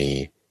ๆหน่อย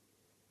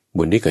ๆ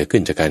บุญที่เกิดขึ้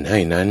นจากการให้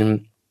นั้น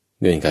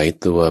เงื่อนไข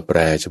ตัวแปร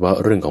เฉพาะ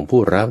เรื่องของ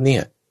ผู้รับเนี่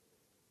ย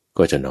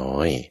ก็จะน้อ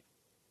ย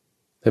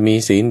ถ้ามี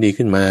ศีลดี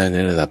ขึ้นมาใน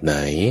ระดับไหน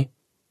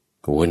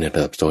โอ้ยในร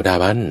ะดับโสดา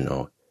บัน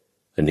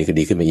อันนี้ก็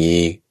ดีขึ้นมาอี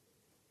ก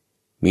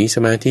มีส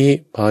มาธิ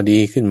พอดี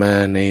ขึ้นมา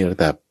ในระ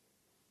ดับ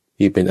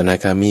ที่เป็นอนา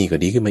คามีก็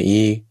ดีขึ้นมา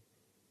อีก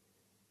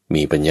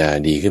มีปัญญา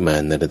ดีขึ้นมา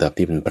ในระดับ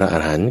ที่เป็นพระอ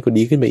รหันต์ก็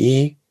ดีขึ้นมาอี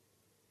ก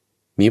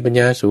มีปัญญ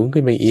าสูง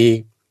ขึ้นมาอีก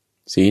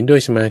ศีลด้วย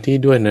สมาธิ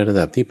ด้วยในระ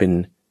ดับที่เป็น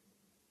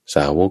ส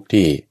าวก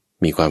ที่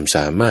มีความส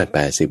ามารถ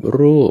80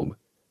 รูป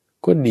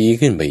ก็ดี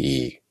ขึ้นไป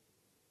อีก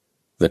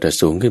ระดับ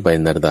สูงขึ้นไป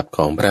ในระดับข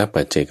องพระ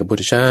ปัจเจกพุท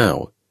ธเจ้า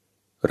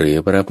หรือ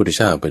พระพุทธเ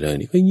จ้าไปเลย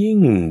นี่ก็ยิ่ง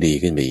ดี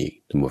ขึ้นไปอีก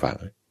ท่านผู้ฟัง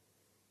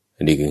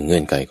อันนี้คือเงื่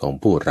อนไขของ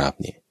ผู้รับ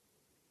เนี่ย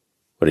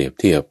เปรียบ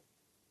เทียบ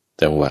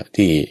จังหวะ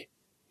ที่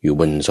อยู่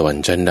บนสวรร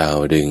ค์ชั้นดาว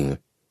ดึง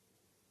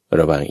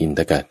ระหว่างอินท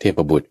กเทพ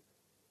บุตร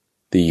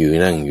ที่อยู่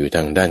นั่งอยู่ท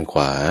างด้านข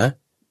วา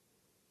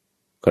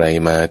ใคร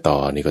มาต่อ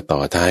นี่ก็ต่อ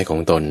ท้ายขอ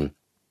งตน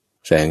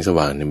แสงส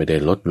ว่างนี่ไม่ได้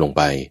ลดลงไ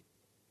ป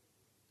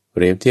เป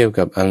รียบเทียบ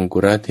กับอังกุ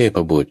ระเทพ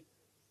บุตร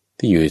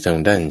ที่อยู่ทาง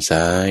ด้าน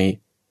ซ้าย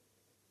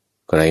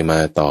ใครมา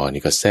ต่อ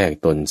นี่ก็แทรก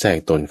ต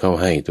นเข้า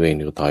ให้ตัวเอง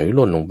นี่ก็ถอย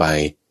ล่นลงไป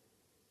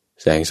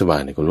แสงสว่า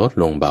งนี่ก็ลด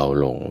ลงเบา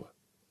ลง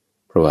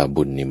เพราะว่า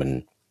บุญนี่มัน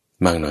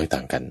มากน้อยต่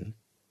างกัน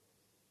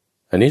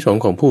อันนี้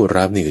ของผู้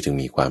รับนี่ก็จึง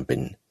มีความเป็น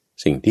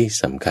สิ่งที่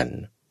สำคัญ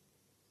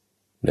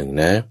หนึ่ง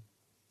นะ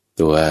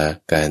ตัว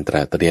การตร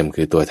ะเตรียม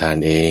คือตัวทาน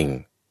เอง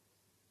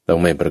ต้อง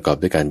ไม่ประกอบ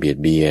ด้วยการเบียด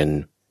เบียน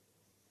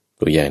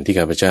ตัวอย่างที่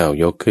ข้าพเจ้า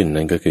ยกขึ้น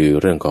นั้นก็คือ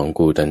เรื่องของ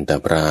กูตันต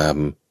พราหม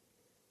ณ์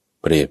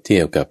เปรียบเที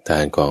ยบกับทา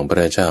นของพร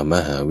ะเจ้าม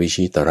หาวิ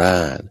ชิตร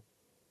าช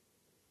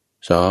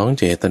 2.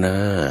 เจต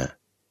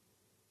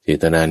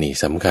นานี่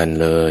สำคัญ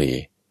เลย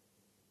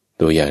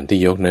ตัวอย่างที่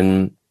ยกนั้น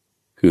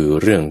คือ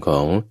เรื่องขอ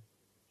ง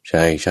ช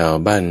ายชาว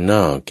บ้านน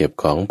อกเก็บ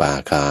ของป่า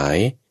ขาย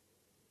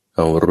เอ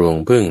ารวง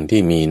ผึ้ง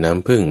ที่มีน้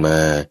ำผึ้งมา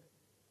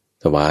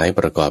ถวายป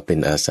ระกอบเป็น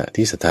อาสา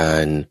ทิสทา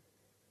น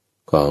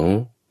ของ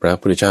พระ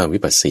พุทธเจ้าวิ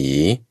ปัสสี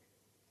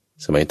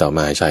สมัยต่อม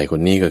าชายคน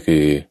นี้ก็คื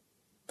อ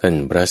ท่าน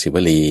พระศิว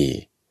ลี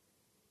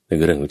ใน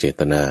เรื่องของเจ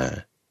ตนา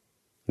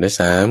และ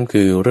3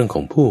คือเรื่องข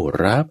องผู้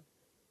รับ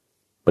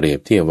เปรียบ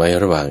เทียบไว้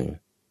ระหว่าง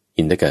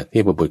อินทกเท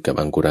พบุตรกับ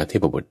อังกุระเท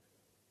พบุตร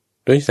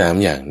ด้วย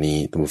3อย่างนี้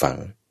ท่านผู้ฟัง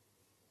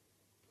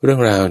เรื่อ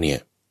งราวเนี่ย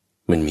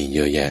มันมีเย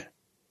อะแยะ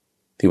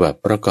ที่ว่า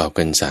ประกอบ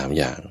กัน3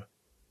อย่าง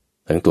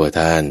ทั้งตัวท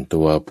าน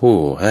ตัวผู้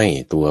ให้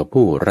ตัว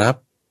ผู้รับ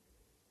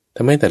ท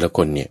ำให้แต่ละค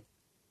นเนี่ย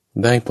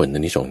ได้ผลอา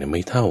นิสงส์เนี่ยไ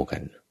ม่เท่ากั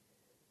น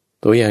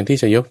ตัวอย่างที่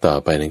จะยกต่อ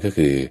ไปนั้นก็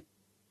คือ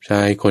ช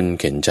ายคน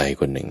เข็นใจ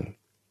คนหนึ่ง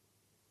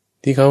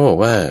ที่เขาบอก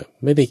ว่า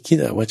ไม่ได้คิด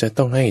ว่าจะ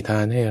ต้องให้ทา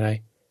นให้อะไร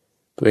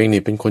ตัวเองเ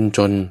นี่ยเป็นคนจ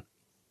น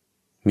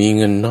มีเ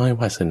งินน้อย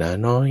วาสนา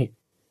น้อย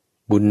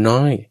บุญน้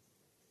อย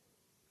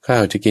ข้า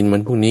วจะกินวั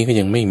นพรุ่งนี้ก็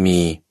ยังไม่มี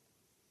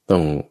ต้อ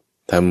ง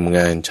ทำง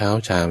านเช้า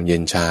ชามเย็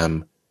นชาม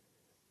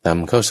ต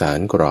ำข้าวสาร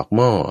กรอกห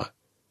ม้อ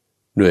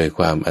ด้วยค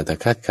วามอัต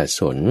คัดขัด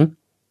สน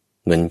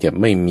เงินเก็บ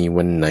ไม่มี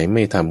วันไหนไ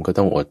ม่ทำก็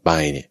ต้องอดไป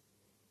เนี่ย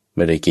ไ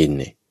ม่ได้กิน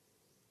เนี่ย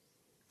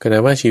ขณะ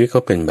ว่าชีวิตเข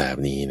าเป็นแบบ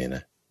นี้เนี่ยน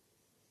ะ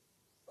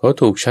เขา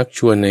ถูกชักช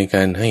วนในก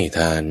ารให้ท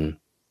าน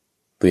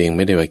ตัวเองไ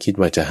ม่ได้ว่าคิด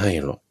ว่าจะให้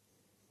หรอก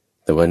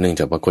แต่ว่าเนื่อง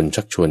จากว่าคน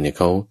ชักชวนเนี่ย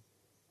เขา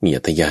มี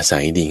อัธยาศั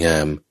ยดีงา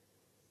ม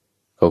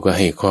เขาก็ใ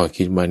ห้ข้อ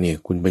คิดว่าเนี่ย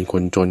คุณเป็นค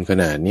นจนข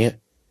นาดเนี้ย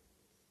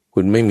คุ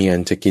ณไม่มีอั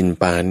นจะกิน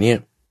ปานเนี่ย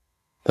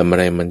ทำอะ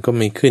ไรมันก็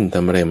ไม่ขึ้นท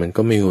ำอะไรมัน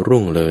ก็ไม่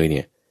รุ่งเลยเ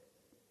นี่ย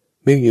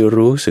ไม่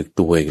รู้สึก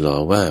ตัวอีกหรอ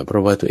ว่าเพรา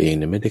ะว่าตัวเองเ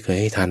นี่ยไม่ได้เคย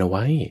ให้ทานเอาไ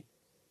ว้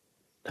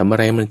ทำอะ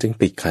ไรมันจึง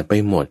ติดขัดไป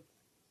หมด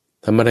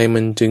ทำอะไรมั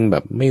นจึงแบ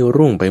บไม่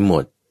รุ่งไปหม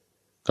ด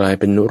กลาย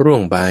เป็นร่ว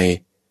งไป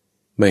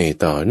ไม่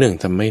ต่อเนื่อง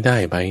ทำไม่ได้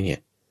ไปเนี่ย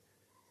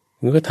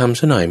มึงก็ทำ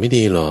ซะหน่อยไม่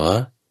ดีหรอ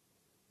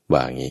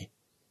ว่างี้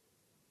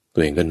ตั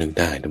วเองก็นึก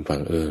ได้ทำฟั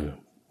ง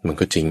มัน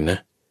ก็จริงนะ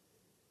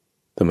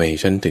ทำไม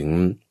ฉันถึง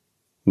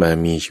มา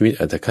มีชีวิต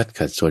อัตคัด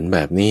ขัดสนแบ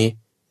บนี้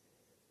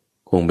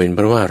คงเป็นเพ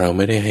ราะว่าเราไ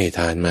ม่ได้ให้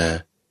ทานมา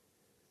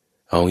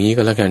เอางี้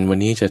ก็แล้วกันวัน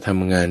นี้จะท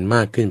ำงานม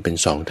ากขึ้นเป็น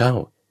2 เท่า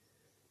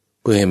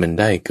เพื่อให้มัน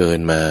ได้เกิน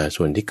มา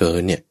ส่วนที่เกิ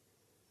นเนี่ย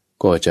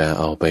ก็จะ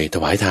เอาไปถ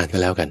วายทานก็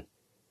แล้วกัน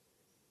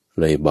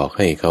เลยบอกใ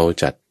ห้เขา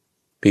จัด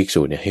ภิก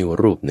ษุเนี่ยให้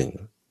รูปหนึ่ง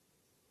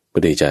เพื่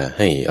อที่จะใ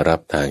ห้รับ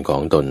ทานขอ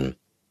ง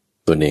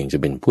ตนเองจะ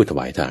เป็นผู้ถว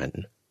ายทาน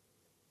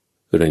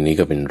เรื่องนี้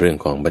ก็เป็นเรื่อง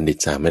ของบัณฑิต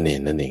สามเณ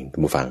รนั่นเองท่า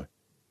นผู้ฟัง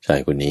ชาย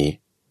คนนี้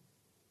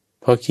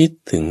พอคิด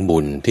ถึงบุ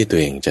ญที่ตัว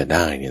เองจะไ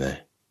ด้นี่นะ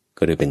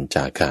ก็เลยเป็นจ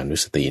าคานุ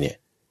สติเนี่ย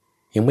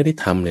ยังไม่ได้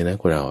ทำเลยนะ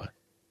คุณเรา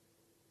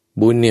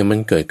บุญเนี่ยมัน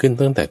เกิดขึ้น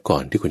ตั้งแต่ก่อ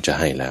นที่คุณจะ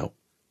ให้แล้ว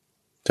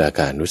จาค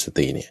านุส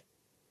ติเนี่ย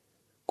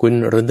คุณ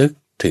ระลึก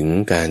ถึง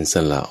การส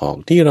ละออก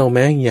ที่เราแ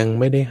ม้ยัง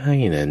ไม่ได้ให้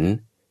นั้น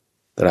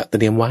เต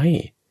รียมไว้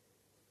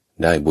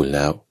ได้บุญแ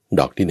ล้ว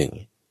ดอกที่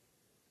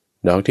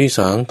1ดอกที่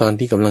2ตอน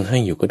ที่กำลังให้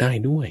อยู่ก็ได้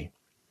ด้วย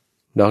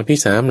ดอกที่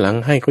3หลัง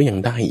ให้ก็ยัง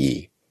ได้อี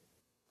ก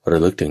ระ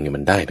ลึกถึงเนี่ย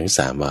มันได้ทั้ง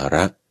3วาร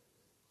ะ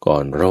ก่อ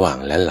นระหว่าง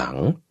และหลัง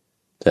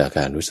จากก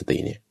ารนุสติ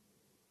เนี่ย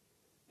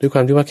ด้วยคว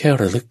ามที่ว่าแค่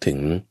ระลึกถึง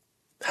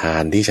ทา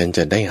นที่ฉันจ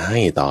ะได้ให้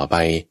ต่อไป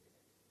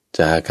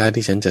จากค่า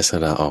ที่ฉันจะส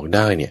ละออกไ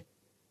ด้เนี่ย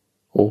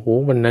โอ้โห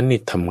วันนั้นนี่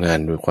ทำงาน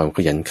ด้วยความข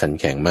ยันขัน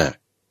แข็งมาก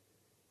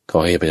ก็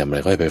ให้ไปทำอะไร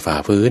ก็ให้ไปฝ่า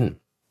ฟืน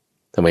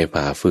ทำไม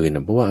ฝ่าฟืน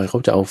เพราะว่าเขา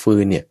จะเอาฟื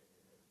นเนี่ย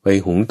ไป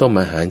หุงต้ม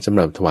อาหารสำห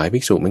รับถวายภิ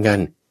กษุเหมือนกัน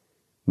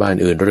บ้าน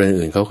อื่นเรือน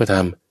อื่นเขาก็ท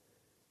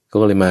ำก็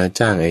เลยมา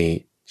จ้างไอ้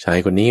ชาย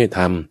คนนี้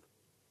ท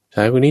ำช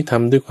ายคนนี้ท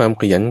ำด้วยความ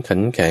ขยันขั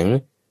นแข็ง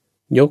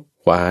ยก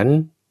ขวาน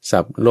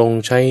สับลง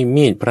ใช้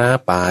มีดพระ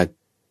ปาด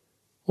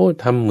โอ้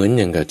ทำเหมือนอ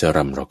ย่างกับจะร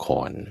ำละค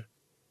ร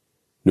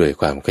ด้วย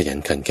ความขยัน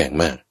ขันแข็ง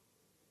มาก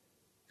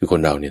คือคน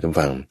เราเนี่ยต้อง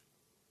ฟัง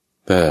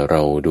ถ้าเร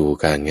าดู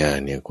การงาน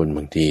เนี่ยคนบ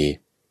างที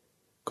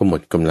ก็หม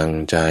ดกำลัง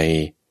ใจ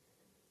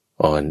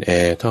อ่อนแอ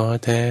ท้อ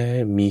แท้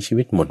มีชี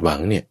วิตหมดหวั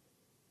งเนี่ย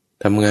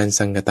ทำงาน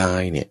สังกตา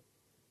ยเนี่ย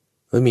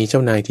แล้วมีเจ้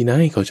านายที่ไหน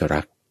เขาจะ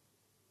รัก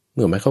เ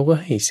มื่อมาเขาก็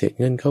ให้เสีย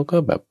เงินเขาก็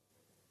แบบ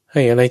ใ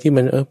ห้อะไรที่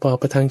มันพอ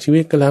ประทังชีวิ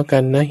ตก็แล้วกั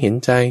นนะเห็น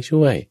ใจ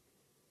ช่วย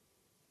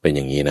เป็นอ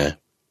ย่างนี้นะ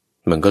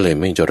มันก็เลย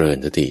ไม่เจริญ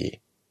สักที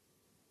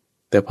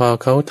แต่พอ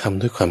เขาท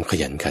ำด้วยความข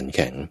ยันขันแ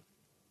ข็ง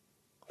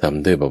ท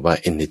ำด้วยแบบว่า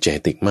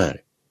energetic มาก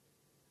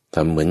ท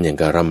ำเหมือนอย่าง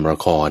กับรำละ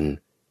คร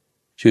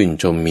ชื่น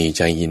ชมมีใ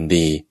จยิน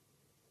ดี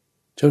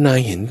เจ้านาย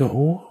เห็นก็โ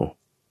อ้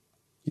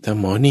ที่ทำ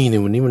หมอนี่ใน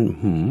วันนี้มัน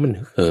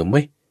เหิมไ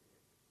ว้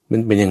มั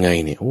นเป็นยังไง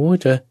เนี่ยโอ้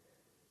จะ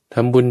ท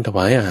ำบุญถว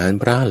ายอาหาร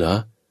พระเหรอ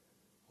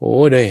โอ้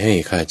ได้ให้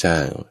ค่าจ้า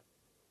ง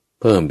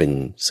เพิ่มเป็น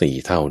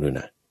4 เท่าด้วย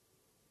นะ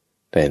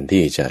แทน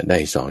ที่จะได้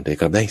2แต่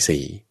กลับได้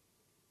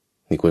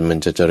4นี่คนมัน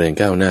จะเจริญ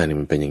ก้าวหน้าเนี่ย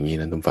มันเป็นอย่างนี้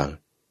นะท่านฟัง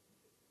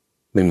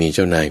ไม่มีเ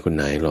จ้านายคนไ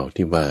หนหรอก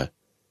ที่ว่า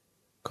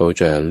เขา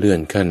จะเลื่อน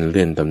ขั้นเ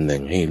ลื่อนตำแหน่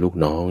งให้ลูก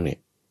น้องเนี่ย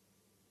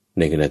ใ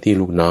นขณะที่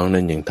ลูกน้อง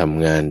นั้นยังท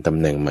ำงานตำ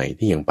แหน่งใหม่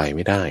ที่ยังไปไ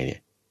ม่ได้เนี่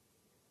ย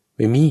ไ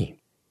ม่มี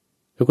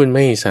ถ้าคุณไ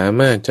ม่สา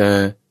มารถจะ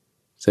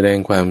แสดง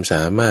ความส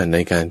ามารถใน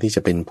การที่จ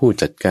ะเป็นผู้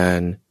จัดการ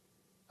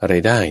อะไร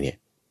ได้เนี่ย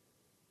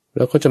แ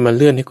ล้วก็จะมาเ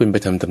ลื่อนให้คุณไป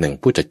ทำตำแหน่ง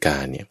ผู้จัดกา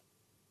รเนี่ย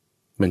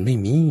มันไม่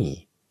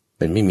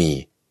มี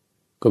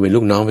ก็เป็นลู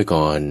กน้องไป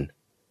ก่อน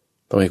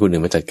ต้องให้คนอื่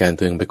นมาจัดการ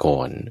ตัวเองไปก่อ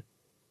น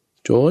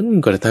จน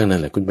กระทั่งนั่น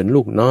แหละคุณเป็น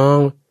ลูกน้อง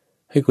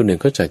ให้คนอื่น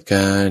เขาจัดก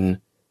าร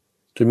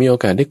จนมีโอ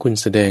กาสได้คุณ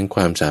แสดงค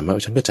วามสามารถ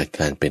ฉันก็จัดก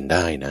ารเป็นไ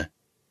ด้นะ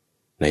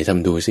ไหนท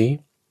ำดูสิ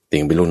เตี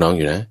ยงเป็นลูกน้องอ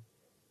ยู่นะ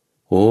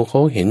โอ้เขา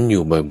เห็นอ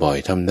ยู่บ่อย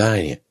ๆทำได้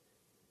เนี่ย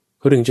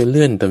เขาถึงจะเ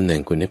ลื่อนตำแหน่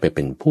งคุณให้ไปเ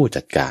ป็นผู้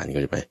จัดการก็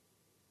ใช่ไหม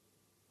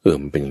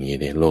มันเป็นอย่างนี้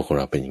ในโลกของเ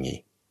ราเป็นอย่างนี้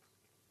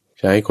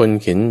ใช้คน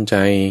เข็นใจ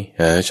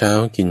หาเช้า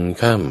กิน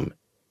ค่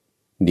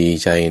ำดี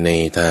ใจใน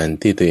ทาน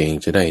ที่ตัวเอง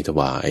จะได้ถ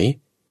วาย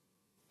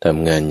ท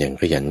ำงานอย่าง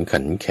ขยันขั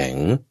นแข็ง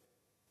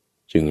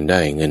จึงไ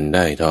ด้เงินไ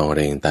ด้ทองเร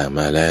งตาม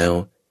มาแล้ว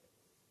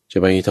จะ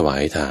ไปถวา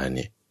ยทานเ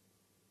นี่ย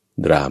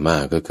ดราม่า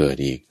ก็เกิด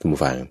อีกทุก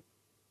ฟัง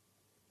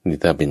นี่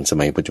ถ้าเป็นส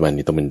มัยปัจจุบัน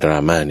นี่ต้องเป็นดรา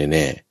ม่าแ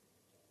น่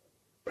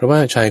ๆเพราะว่า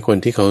ชายคน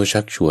ที่เขา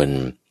ชักชวน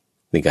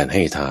ในการใ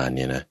ห้ทานเ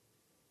นี่ยนะ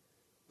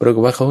ปราก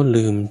ฏว่าเขา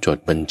ลืมจด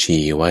บัญชี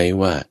ไว้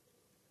ว่า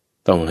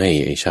ต้องให้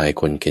ไอ้ชาย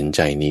คนเข็นใ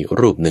จนี้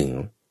รูปหนึ่ง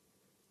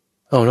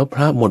แล้วพ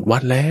ระหมดวั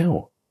ดแล้ว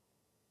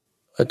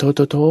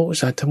โท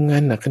สาทำงา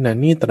นหนักขนาด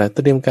นี้ตระเต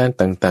รียมการ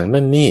ต่างๆ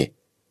นั่นนี่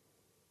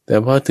แต่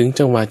พอถึง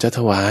จังหวะจะถ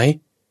วาย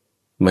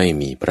ไม่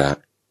มีพระ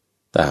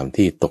ตาม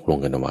ที่ตกลง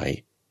กันเอาไว้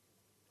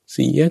เ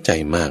สียใจ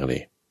มากเล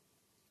ย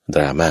ด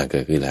ราม่าเกิ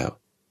ดขึ้นแล้ว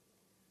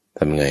ท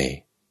ำไง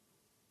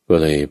ก็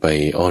เลยไป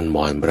อ้อนว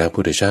อนพระพุ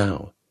ทธเจ้า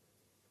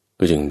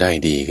ก็จึงได้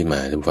ดีขึ้นมา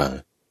ทุกฝั่ง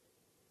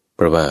เพ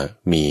ราะว่า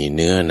มีเ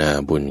นื้อนา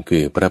บุญคื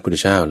อพระพุทธ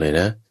เจ้าเลย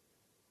นะ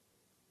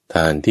ท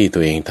านที่ตั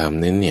วเองท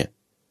ำนั้นเนี่ย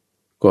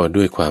ก็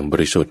ด้วยความบ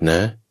ริสุทธิ์น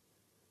ะ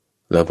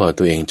แล้วพอ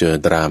ตัวเองเจอ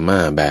ดราม่า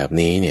แบบ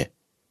นี้เนี่ย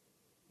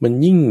มัน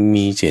ยิ่ง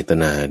มีเจต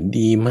นา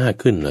ดีมาก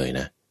ขึ้นเลย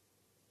นะ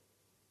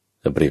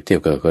ถ้าเปรียบเทียบ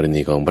กับกร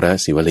ณีของพระ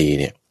ศิวลี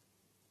เนี่ย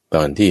ต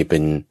อนที่เป็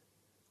น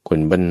คน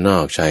บ้านนอ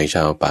กชายช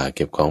าวป่าเ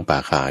ก็บของป่า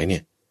ขายเนี่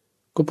ย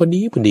ก็พอ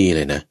ดีเ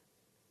ลยนะ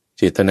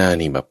เจตนา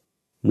นี่แบบ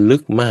ลึ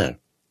กมาก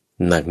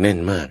หนักแน่น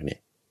มากเนี่ย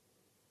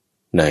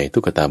ในทุ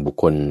กขตาบุค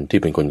คลที่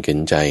เป็นคนเข็น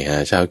ใจหา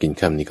เช้ากิน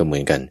ค่ำนี่ก็เหมื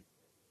อนกัน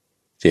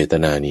เจต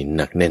นานี่ห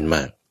นักแน่นม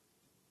าก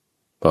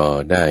พอ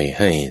ได้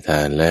ให้ท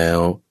านแล้ว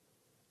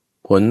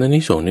ผลอานิ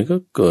สงส์นี้ก็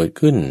เกิด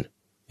ขึ้น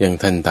อย่าง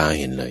ทันตา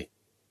เห็นเลย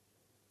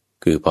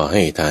คือพอใ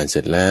ห้ทานเส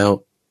ร็จแล้ว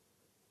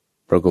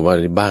ปรากฏว่า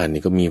ในบ้าน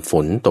นี่ก็มีฝ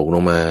นตกล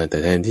งมาแต่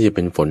แทนที่จะเ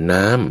ป็นฝน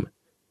น้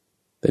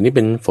ำแต่นี่เ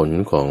ป็นฝน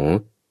ของ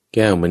แ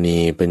ก้วมณี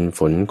เป็นฝ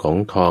นของ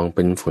ทองเ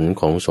ป็นฝน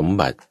ของสม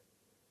บัติ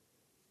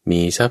มี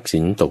ทรัพย์สิ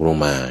นตกลง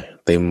มา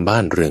เต็มบ้า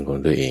นเรือนของ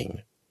ตัวเอง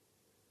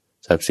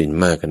ทรัพย์สิน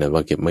มากขนาดว่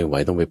าเก็บไม่ไหว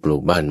ต้องไปปลู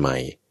กบ้านใหม่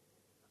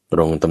ต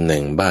รงตำแหน่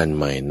งบ้านใ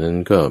หม่นั้น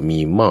ก็มี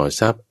หม้อ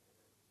ทรัพย์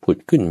ผุด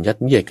ขึ้นยัด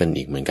เยียดกัน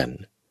อีกเหมือนกัน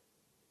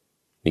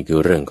นี่คือ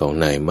เรื่องของ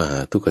นายมหา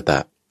ทุกขตะ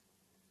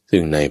ซึ่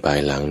งในภาย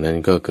หลังนั้น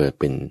ก็เกิด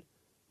เป็น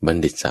บัณ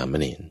ฑิตสาม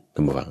เณร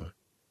ตั้งวัง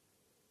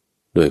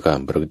โดยควา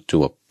มประจ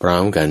วบพร้อ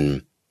มกัน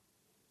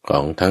ขอ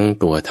งทั้ง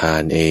ตัวทา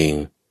นเอง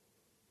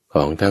ข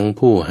องทั้ง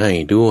ผู้ให้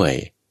ด้วย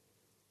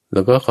แ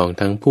ล้วก็ของ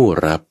ทั้งผู้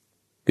รับ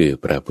คือ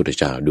พระพุทธ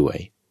เจ้าด้วย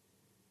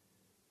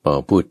พอ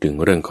พูดถึง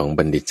เรื่องของ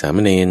บัณฑิตสาม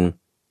เณร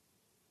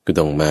ก็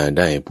ต้องมาไ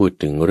ด้พูด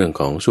ถึงเรื่อง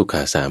ของสุข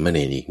าสามเณ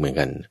รอีกเหมือน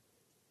กัน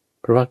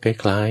เพราะว่าค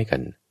ล้ายๆกั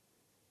น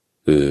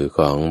คือข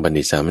องบัณ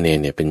ฑิตสามเณร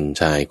เนี่ยเป็น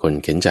ชายคน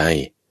เข็นใจ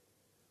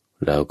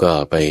แล้วก็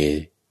ไป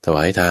ถว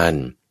ายทาน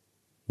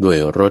ด้วย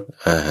รส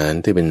อาหาร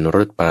ที่เป็นร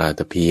สปลาต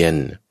ะเพียน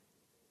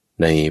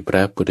ในพร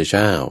ะพุทธเ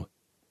จ้า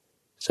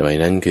สมัย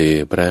นั้นคือ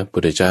พระพุ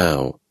ทธเจ้า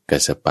กั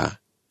สสปะ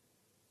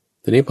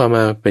ทีนี้พอม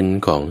าเป็น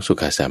ของสุ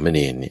ขาสามเณ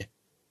รเนี่ย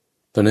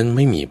ตอนนั้นไ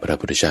ม่มีพระ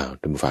พุทธเจ้า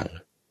ท่านผู้ฟัง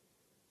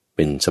เ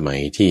ป็นสมัย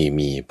ที่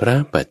มีพระ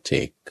ปัจเจ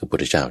กคือพุท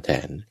ธเจ้าแท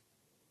น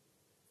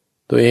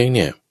ตัวเองเ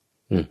นี่ย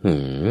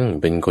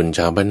เป็นคนช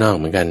าวบ้านนอก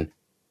เหมือนกัน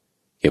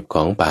เก็บข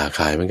องป่าข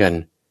ายเหมือนกัน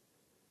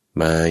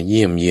มาเ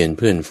ยี่ยมเยียนเ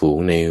พื่อนฝูง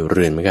ในเ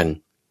รือนเหมือนกัน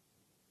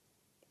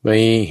ไป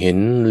เห็น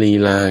ลี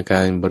ลาก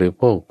ารบริโ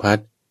ภคภัต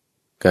ตา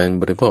การ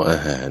บริโภคอา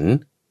หาร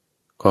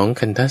ของ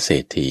คันธเศร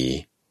ษฐี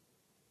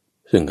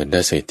ซึ่งคันธ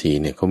เศรษฐี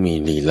เนี่ยเขามี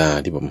ลีลา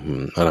ที่แบบ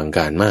อลังก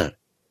ารมาก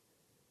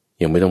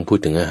ยังไม่ต้องพูด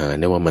ถึงอาหาร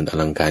ได้ว่ามันอ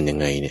ลังการยัง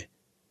ไงเนี่ย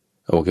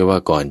เอาแค่ว่า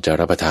ก่อนจะ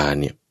รับประทาน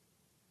เนี่ย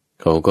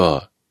เขาก็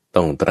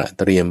ต้อง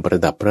เตรียมปร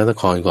ะดับพระน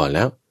ครก่อนแ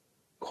ล้ว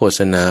โฆษ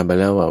ณาไป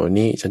แล้วว่าวัน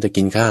นี้ฉันจะ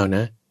กินข้าวน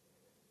ะ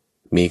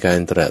มีการ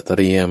เต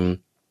รียม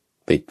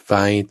ติดไฟ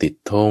ติด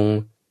ธง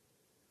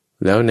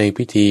แล้วใน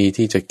พิธี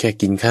ที่จะแค่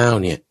กินข้าว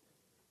เนี่ย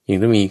ยัง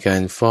ต้องมีกา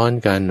รฟ้อน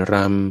การร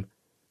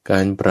ำกา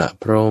รประ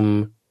พรม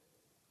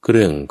เค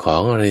รื่องขอ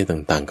งอะไร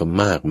ต่างๆก็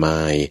มากมา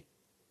ย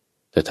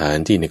สถาน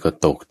ที่นี่ก็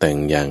ตกแต่ง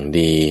อย่าง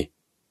ดี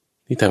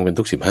ที่ทำกัน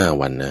ทุก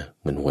15 วันนะ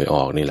เหมือนหวยอ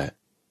อกนี่แหละ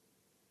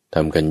ท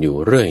ำกันอยู่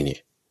เรื่อยเนี่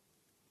ย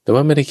แต่ว่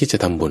าไม่ได้คิดจะ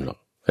ทำบุญหรอก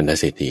คันธ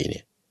เศรษฐีเนี่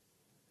ย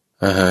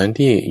อาหาร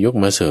ที่ยก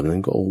มาเสิร์ฟนั้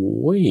นก็โ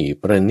อ้ย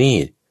ประณี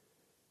ต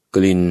ก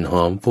ลิ่นห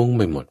อมฟุ้งไ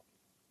ปหมด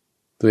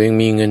ตัวเอง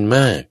มีเงินม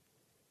าก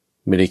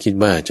ไม่ได้คิด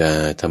ว่าจะ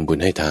ทำบุญ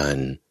ให้ทาน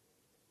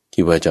คิ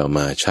ดว่าจะเอา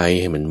มาใช้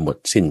ให้มันหมด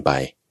สิ้นไป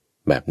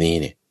แบบนี้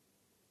เนี่ย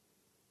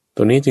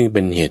ตัวนี้จึงเ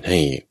ป็นเหตุให้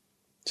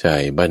ชา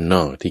ยบ้านน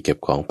อกที่เก็บ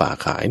ของป่า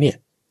ขายเนี่ย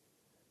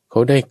เขา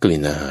ได้กลิ่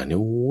นอาหารเนี่ย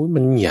โอ้ยมั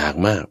นอยาก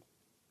มาก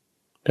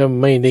ถ้า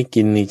ไม่ได้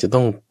กินนี่จะต้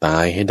องตา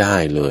ยให้ได้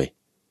เลย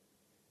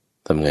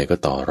ทำไงก็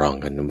ต่อรอง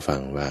กันน้ำฟั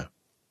งว่า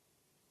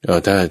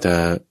ถ้าจะ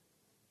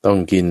ต้อง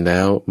กินแล้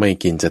วไม่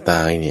กินจะต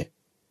ายเนี่ย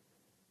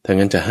ถ้า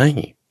งั้นจะให้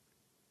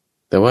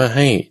แต่ว่าใ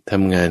ห้ท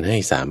ำงานให้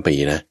3 ปี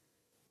นะ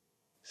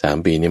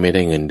3 ปีนี่ไม่ไ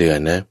ด้เงินเดือน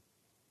นะ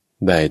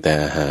ได้แต่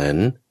อาหาร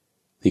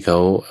ที่เขา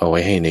เอาไว้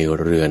ให้ใน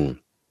เรือน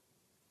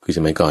คือส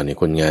มัยก่อนเนี่ย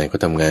คนงานเขา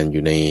ทำงานอ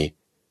ยู่ใน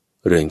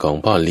เรือนของ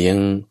พ่อเลี้ยง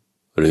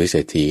หรือเศร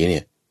ษฐีเนี่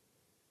ย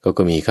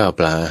ก็มีข้าว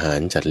ปลาอาหาร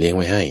จัดเลี้ยงไ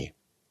ว้ให้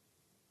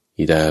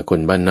อีตาคน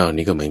บ้านนอก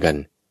นี่ก็เหมือนกัน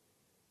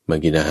มา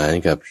กินอาหาร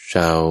กับช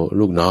าว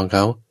ลูกน้องเข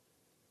า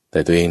แต่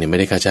ตัวเองเนี่ยไม่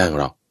ได้ค่าจ้าง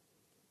หรอก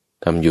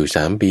ทำอยู่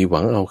3 ปีห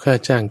วังเอาค่า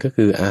จ้างก็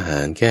คืออาห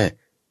ารแค่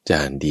จ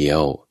านเดีย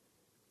ว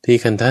ที่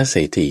คันธเศ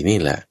รษฐีนี่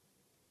แหละ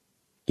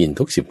กิน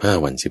ทุก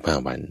15 วัน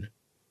15 วัน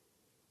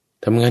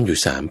ทำงานอยู่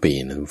3 ปี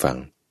นะทุกฝั่ง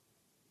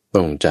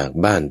ต้องจาก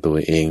บ้านตัว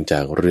เองจ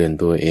ากเรือน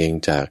ตัวเอง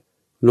จาก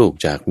ลูก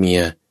จากเมี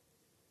ย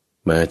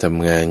มาท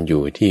ำงานอ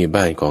ยู่ที่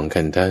บ้านของ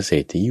คันธเศร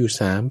ษฐีอยู่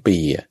3 ปี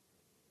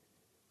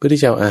เพื่อที่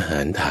จะเอาอาหา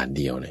รถาด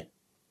เดียวเนี่ย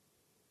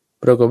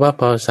ปรากฏว่า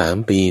พอ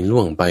3 ปีล่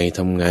วงไปท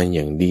ำงานอ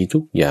ย่างดีทุ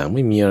กอย่างไ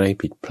ม่มีอะไร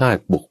ผิดพลาด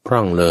บกพร่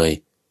องเลย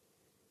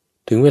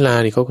ถึงเวลา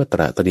ที่เขาก็ต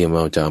ระเตรียมเอ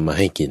าจะเอามา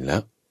ให้กินแล้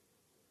ว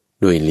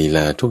ด้วยลีล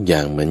าทุกอย่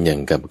างเหมือนอย่า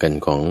งกับกัน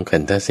ของคั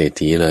นธเศรษ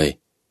ฐีเลย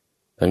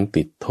ทั้ง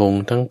ติดธง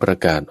ทั้งประ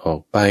กาศออก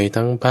ไป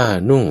ทั้งผ้า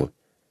นุ่ง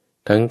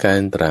ทั้งการ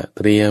ตระเ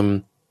ตรียม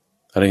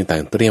อะไรต่า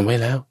งเตรียมไว้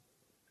แล้ว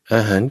อ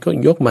าหารก็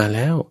ยกมาแ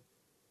ล้ว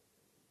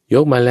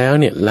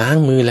เนี่ยล้าง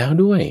มือแล้ว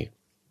ด้วย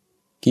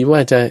คิดว่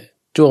าจะ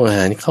จ้วงอาห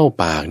ารเข้า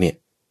ปากเนี่ย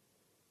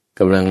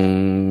กำลัง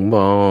ม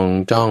อง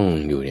จ้อง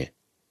อยู่เนี่ย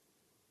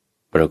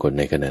ปรากฏใ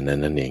นขณะนั้น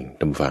นั่นเอง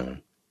ท่านฟัง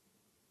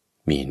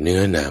มีเนื้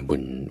อนาบุ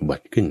ญบั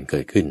ดขึ้นเกิ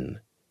ดขึ้น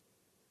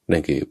นั่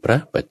นคือพระ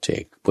ปัจเจ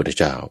กพุทธ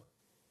เจ้า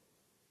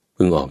เ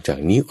พิ่งออกจาก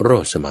นิโร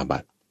ธสมาบั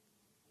ติ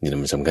นี่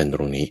มันสำคัญต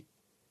รงนี้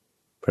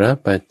พระ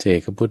ปัจเจ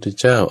กพุทธ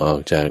เจ้าออก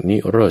จากนิ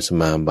โรธส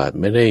มาบัติ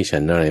ไม่ได้ฉั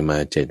นอะไรมา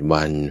7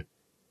 วัน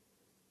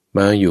ม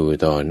าอยู่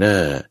ต่อหน้า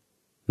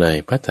นาย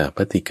พัทธ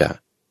พัทธิกะ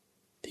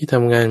ที่ท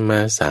ำงานมา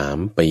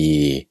3 ปี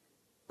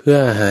เพื่อ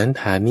อาหาร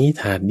ถาดนี้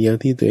ถาดเดียว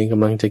ที่ตัวเองก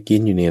ำลังจะกิน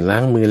อยู่เนี่ยล้า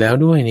งมือแล้ว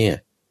ด้วยเนี่ย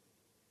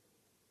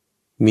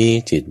มี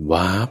จิตว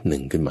าบหนึ่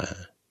งขึ้นมา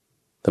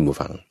ท่านผู้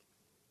ฟัง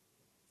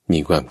มี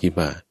ความคิด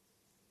ว่า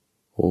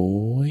โอ้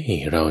ย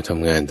เราท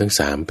ำงานตั้ง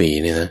3 ปี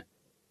เนี่ยนะ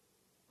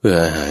เพื่อ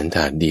อาหารถ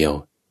าดเดียว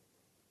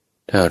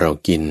ถ้าเรา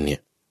กินเนี่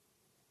ย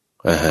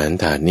อาหาร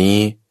ถาดนี้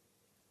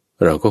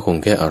เราก็คง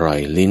แค่อร่อย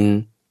ลิ้น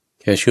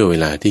แค่ชั่วเว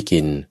ลาที่กิ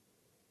น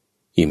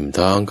อิ่ม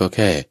ท้องก็แ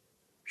ค่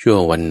ชั่ว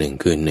วันหนึ่ง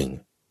คืนหนึ่ง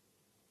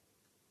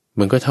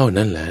มันก็เท่า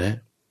นั้นแหละ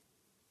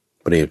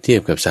เปรียบเทีย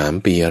บกับ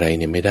3 ปีอะไรเ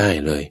นี่ยไม่ได้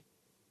เลย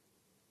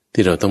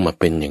ที่เราต้องมา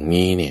เป็นอย่าง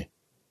นี้เนี่ย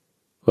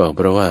ก็เพ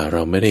ราะว่าเร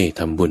าไม่ได้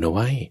ทำบุญเอาไ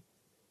ว้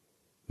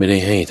ไม่ได้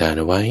ให้ทาน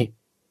เอาไว้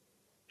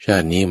ชา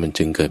ตินี้มัน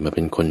จึงเกิดมาเ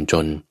ป็นคนจ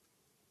น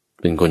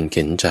เป็นคนเ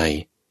ข็ญใจ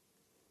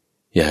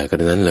อย่าก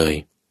ระนั้นเลย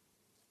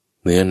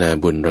เนื้อนา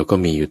บุญเราก็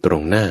มีอยู่ตร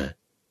งหน้า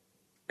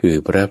คือ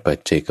พระปัจ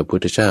เจกพุท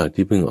ธเจ้า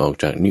ที่เพิ่งออก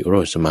จากนิโร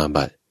ธสมา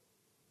บัติ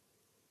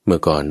เมื่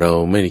อก่อนเรา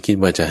ไม่ได้คิด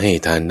ว่าจะให้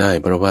ทานได้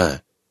เพราะว่า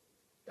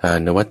ทา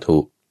นวัตถุ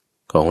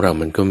ของเรา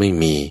มันก็ไม่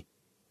มี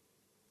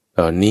ต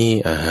อนนี้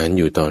อาหารอ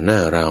ยู่ต่อหน้า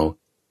เรา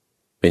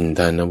เป็น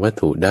ทานวัต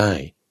ถุได้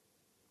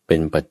เป็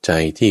นปัจจั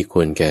ยที่ค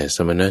วรแก่ส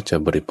มณะจะ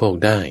บริโภค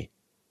ได้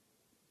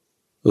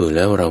แ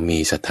ล้วเรามี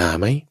ศรัทธา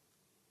ไหม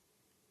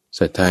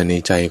ศรัทธาใน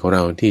ใจของเร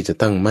าที่จะ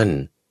ตั้งมั่น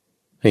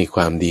ให้ค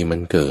วามดีมั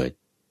นเกิด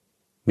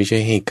ไม่ใช่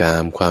ให้กา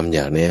มความอย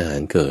ากในอาหา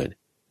รเกิด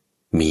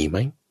มีไหม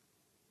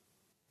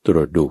ตร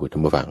วจดูท่า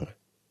นผู้ฟัง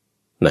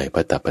ใน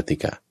พัตตปัตติ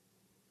กะ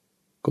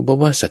ก็บอก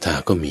ว่าศรัทธา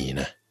ก็มี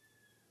นะ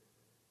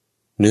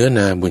เนื้อน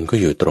าบุญก็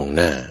อยู่ตรงห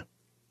น้า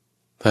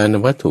ทาน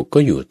วัตถุก็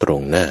อยู่ตร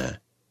งหน้า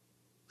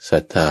ศรั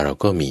ทธาเรา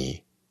ก็มี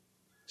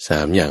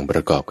3 อย่างปร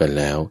ะกอบกัน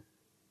แล้ว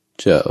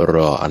จะร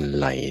ออัน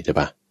ไหลใช่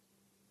ปะ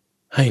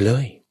ให้เล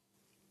ย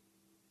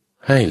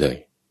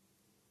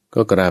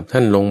ก็กราบท่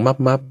านลง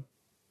มับ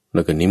แ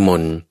ล้วก็นิม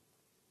นต์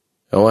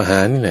เอาอาหา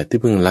รนี่แหละที่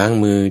เพิ่งล้าง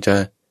มือจะ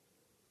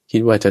คิ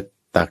ดว่าจะ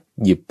ตัก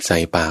หยิบใส่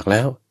ปากแ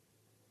ล้ว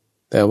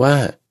แต่ว่า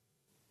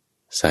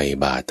ใส่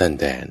บาตรท่าน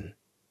แทน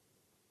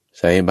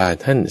ใส่บาตร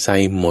ท่านใส่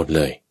หมดเ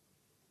ลย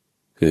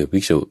คือภิ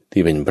กษุ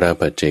ที่เป็นพระ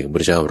ปัจเจกพุท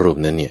ธเจ้ารูป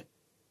นั้นเนี่ย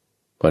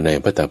พอใน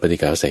พระตาปฏิ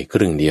กาใส่ค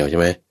รึ่งเดียวใช่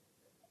ไหม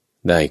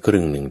ได้ค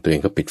รึ่งหนึ่งตัวเอ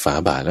งก็ปิดฝา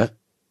บาตรแล้ว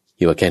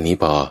คิดว่าแค่นี้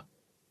พอ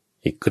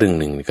อีกครึ่ง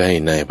หนึ่งก็ให้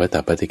นายพระตา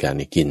ปฏิกา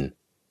นี่กิน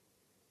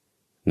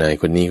นาย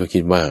คนนี้ก็คิ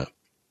ดว่า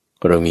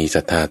เรามีศ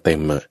รัทธาเต็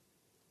ม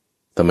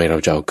ทำไมเรา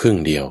จะเอาครึ่ง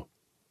เดียว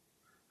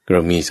เรา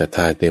มีศรัทธ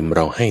าเต็มเ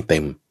ราให้เต็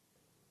ม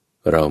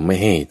เราไม่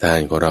ให้ทาน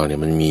ของเราเนี่ย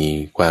มันมี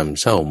ความ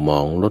เศร้าหม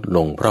องลดล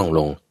งพร่องล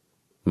ง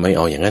ไม่เ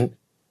อาอย่างนั้น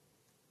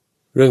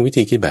เรื่องวิ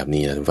ธีคิดแบบ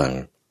นี้นะทุกฝัง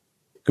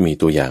ก็มี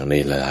ตัวอย่างใน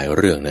หลายๆเ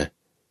รื่องนะ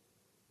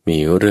มี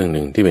เรื่องห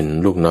นึ่งที่เป็น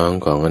ลูกน้อง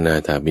ของอนา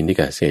ถบิณฑิ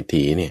กเศรษ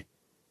ฐีเนี่ย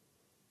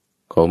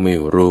เขาไม่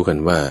รู้กัน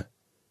ว่า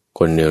ค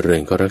นในเรือ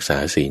นเขารักษา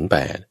ศีล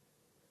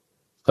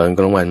 8ตอนก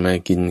ลางวันมา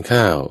กิน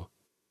ข้าว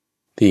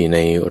ที่ใน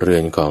เรือ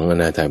นของอ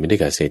นาถบิณฑิ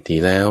กเศรษฐี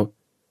แล้ว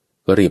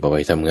ก็รีบออกไป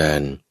ทำงา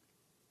น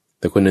แ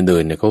ต่คน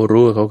อื่นๆเนี่ยเขา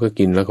รู้เขาก็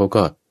กินแล้วเขา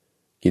ก็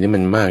กินให้มั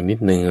นมากนิด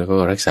นึงแล้วก็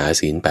รักษา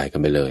ศีล 8กั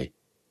นไปเลย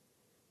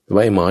แต่ว่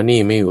าไอ้หมอนี่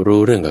ไม่รู้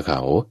เรื่องกับเข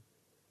า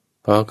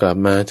พอกลับ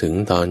มาถึง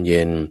ตอนเ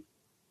ย็น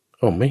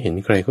ไม่เห็น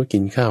ใครก็กิ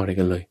นข้าวอะไร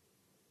กันเลย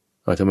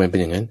ทำไมเป็น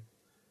อย่างนั้น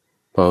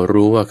พอ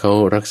รู้ว่าเขา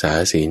รักษา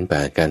ศีล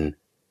 8กัน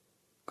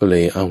ก็เล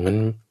ยเอางั้น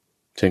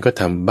ฉันก็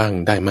ทำบ้าง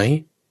ได้ไหม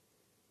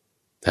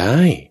ได้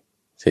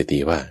เศรษฐี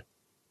ว่า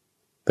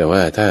แต่ว่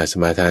าถ้าส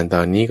มาทานต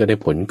อนนี้ก็ได้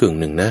ผลกึ่ง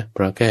หนึ่งนะเพ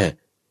ราะแค่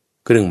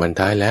ครึ่งบรร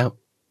ท้ายแล้ว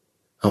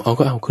เอา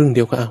ก็เอาครึ่งเ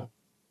ดียวก็เอา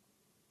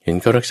เห็น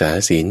เขารักษา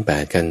ศีล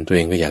8กันตัวเอ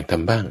งก็อยากท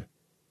ำบ้าง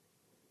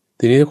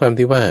ทีนี้ด้วยความ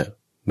ที่ว่า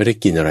ไม่ได้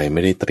กินอะไรไ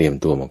ม่ได้เตรียม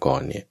ตัวมาก่อ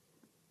นเนี่ย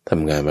ท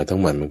ำงานมาทั้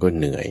งวันมันก็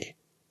เหนื่อย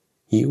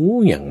หิว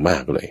อย่างมา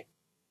กเลย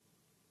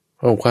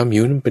ความหิ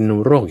วนั้นเป็น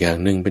โรคอย่าง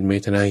หนึ่งเป็นเว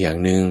ทนาอย่าง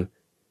หนึ่ง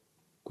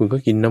คุณก็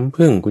กินน้ำ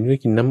ผึ้งคุณก็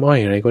กินน้ำอ้อย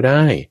อะไรก็ไ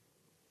ด้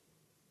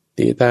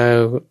ตีตา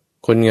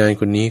คนงาน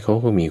คนนี้เขา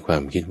ก็มีควา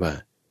มคิดว่า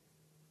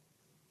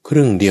ค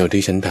รึ่งเดียว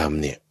ที่ฉันท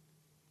ำเนี่ย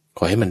ข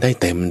อให้มันได้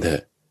เต็มเถอ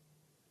ะ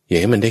อย่า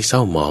ให้มันได้เศร้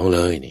าหมองเล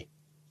ยนี่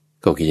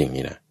เขาคิดอย่าง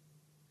นี้นะ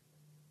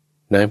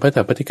นายพระต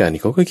าปฏิการ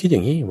นี่เขาก็คิดอย่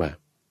างนี้ว่า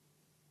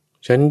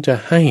ฉันจะ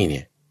ให้เ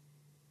นี่ย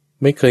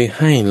ไม่เคยใ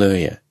ห้เลย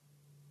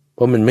เพ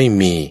ราะมันไม่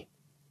มี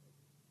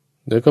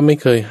แล้วก็ไม่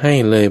เคยให้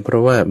เลยเพรา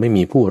ะว่าไม่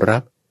มีผู้รั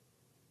บ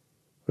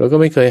แล้วก็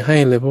ไม่เคยให้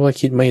เลยเพราะว่า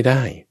คิดไม่ไ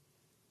ด้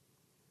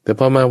แต่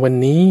พอมาวัน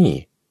นี้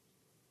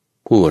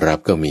ผู้รับ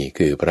ก็มี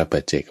คือพระปั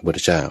จเจกพุทธ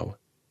เจ้า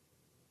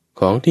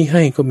ของที่ใ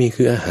ห้ก็มี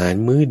คืออาหาร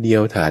มื้อเดีย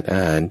วถาดอา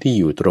หารที่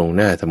อยู่ตรงห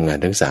น้าทำงาน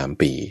ทั้ง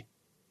3 ปี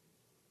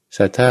ศ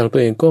รัทธาของตั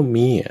วเองก็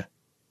มี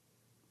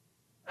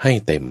ให้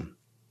เต็ม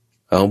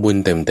เอาบุญ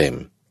เต็ม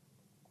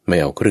ไม่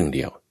เอาครึ่งเ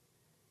ดียว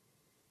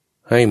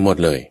ให้หมด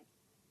เลย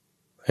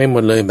ให้หม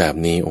ดเลยแบบ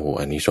นี้โอ้โห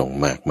อันนี้ส่ง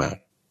มาก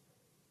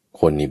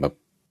คนนี่แบบ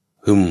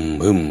หึ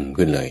ม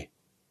ขึ้นเลย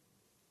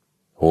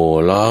โห่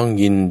ร้อง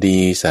ยินดี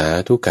สา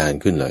ธุการ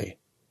ขึ้นเลย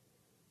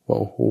ว่า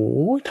โอ้โห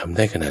ทำไ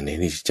ด้ขนาดนี้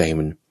นี่ใจ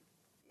มัน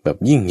แบบ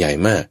ยิ่งใหญ่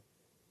มาก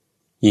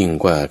ยิ่ง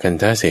กว่าคัน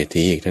ธเศรษ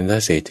ฐีอีกคันธ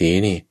เศรษฐี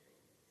นี่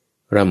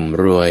ร่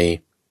ำรวย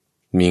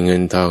มีเงิ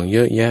นทองเย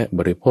อะแยะบ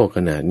ริโภคข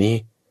นาดนี้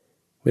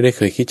ไม่ได้เ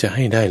คยคิดจะใ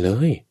ห้ได้เล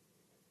ย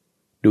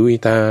ดูอี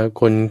ตา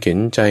คนเข็น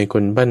ใจค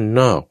นบ้าน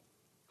นอก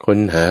คน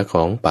หาข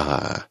องป่า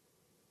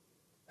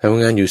ท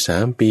ำงานอยู่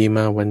3 ปีม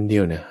าวันเดี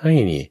ยวเนี่ยให้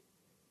นี่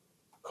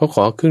เขาข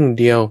อครึ่ง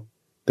เดียว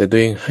แต่ตัว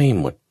เองให้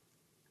หมด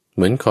เห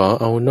มือนขอ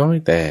เอาน้อย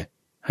แต่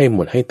ให้หม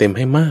ดให้เต็มใ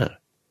ห้มาก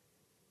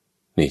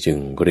นี่จึง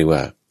เรียกว่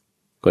า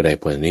ก็ได้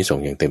ผลนี้ส่ง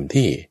อย่างเต็ม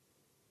ที่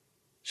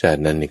ชา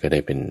ตินั้นนี่ก็ได้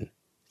เป็น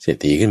เศรษ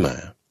ฐีขึ้นมา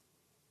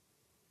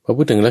พอ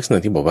พูดถึงลักษณะ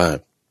ที่บอกว่า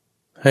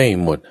ให้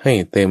หมดให้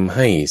เต็มใ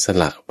ห้ส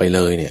ละไปเล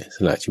ยเนี่ยส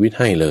ละชีวิต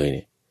ให้เลยเ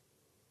นี่ย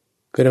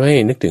ก็ทำให้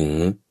นึกถึง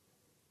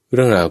เ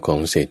รื่องราวของ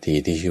เศรษฐี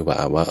ที่ชื่อว่า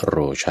อวโร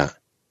ชะ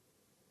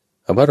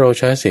อวโร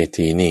ชะเศรษ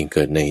ฐีนี่เ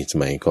กิดในส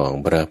มัยของ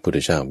พระพุทธ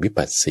เจ้าวิ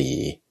ปัสสี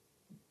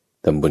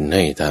ทำบุญใ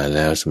ห้ทานแ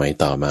ล้วสมัย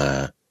ต่อมา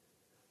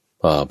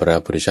พอพระ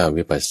พุทธเจ้า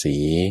วิปัสสี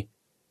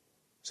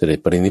เสด็จ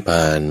ปรินิพพ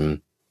าน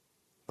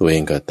ตัวเอ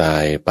งก็ตา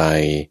ยไป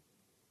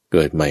เ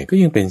กิดใหม่ก็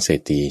ยังเป็นเศร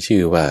ษฐีชื่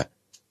อว่า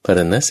พร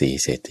ณสี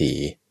เศรษฐี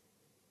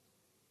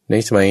ใน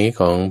สมัย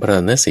ของพร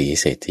ณสี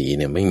เศรษฐีเ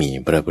นี่ยไม่มี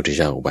พระพุทธเ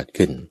จ้าอุบัติ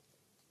ขึ้น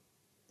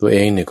ตัวเอ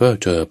งเนี่ยก็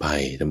เจอภั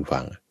ยทำ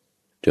ฝัง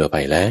เจอ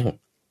ภัยแล้ง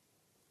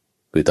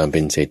คือตอนเป็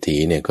นเศรษฐี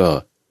เนี่ยก็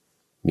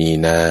มี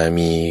นา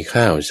มี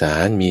ข้าวสา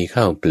รมี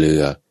ข้าวเปลื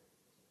อก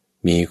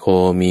มีโค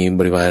มีบ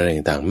ริวารอะไร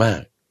ต่างๆมา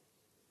ก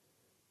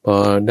พอ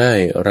ได้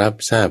รับ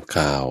ทราบ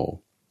ข่าว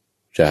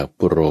จาก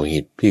ปุโรหิ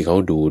ตที่เขา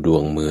ดูดว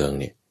งเมือง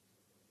เนี่ย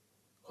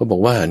เขาบอ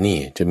กว่านี่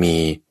จะมี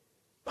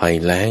ภัย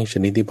แล้งช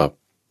นิดที่แบบ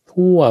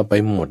ทั่วไป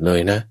หมดเล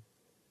ยนะ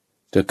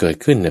จะเกิด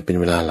ขึ้นเนี่ยเป็น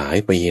เวลาหลาย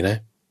ปีนะ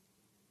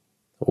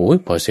โอ้ย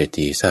พอเศรษ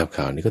ฐีทราบ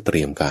ข่าวนี้ก็เต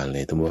รียมการเล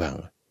ยท่านผู้ฟัง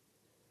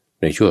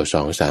ในช่วง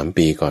2-3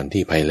 ปีก่อน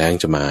ที่ภัยแล้ง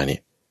จะมาเนี่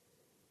ย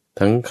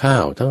ทั้งข้า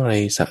วทั้งอะไร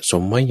สะส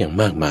มไว้อย่าง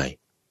มากมาย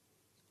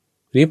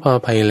ทีนี้พอ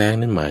ภัยแล้ง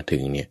นั้นมาถึ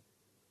งเนี่ย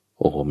โ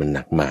อ้โหมันห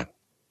นักมาก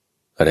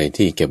อะไร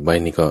ที่เก็บไว้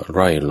นี่ก็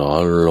ร่อยหลอ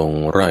ล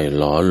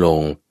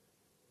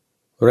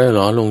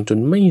งจน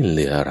ไม่เห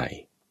ลืออะไร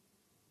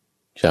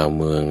ชาว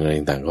เมืองอะไร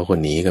ต่างก็คน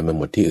หนีกันไป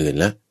หมดที่อื่น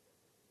ละ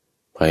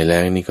ภัยแล้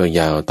งนี่ก็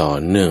ยาวต่อ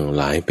เนื่อง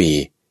หลายปี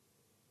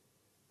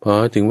พอ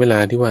ถึงเวลา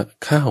ที่ว่า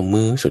ข้าว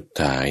มื้อสุด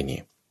ท้ายเนี่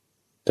ย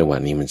จังหวะ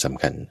นี้มันส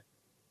ำคัญ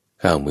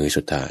ข้าวมื้อ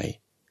สุดท้าย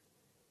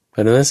พร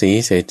ะนสี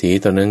เศรษฐี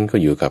ตอนนั้นก็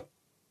อยู่กับ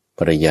ภ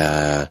รรยา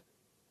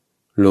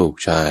ลูก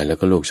ชายแล้ว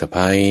ก็ลูกสะใ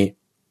ภ้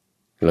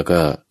แล้วก็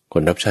ค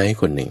นรับใช้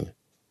คนหนึ่ง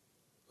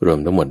รวม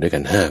ทั้งหมดด้วยกั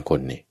น5 คน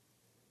นี่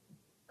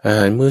อาห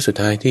ารมื้อสุด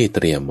ท้ายที่เต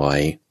รียมไว้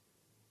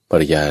ภร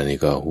รยานี่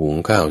ก็หุง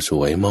ข้าวส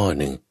วยหม้อ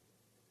หนึ่ง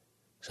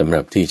สำห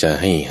รับที่จะ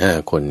ให้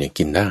5 คนเนี่ย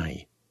กินได้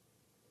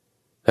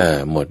ถ้า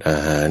หมดอา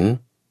หาร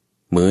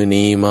มื้อ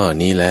นี้หม้อ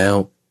นี้แล้ว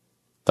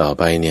ต่อ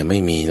ไปเนี่ยไม่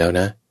มีแล้ว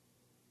นะ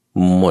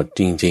หมด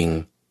จริง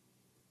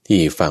ๆ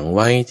ที่ฝังไ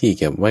ว้ที่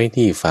เก็บไว้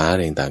ที่ฟ้าอะไ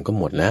รต่างๆก็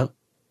หมดแล้ว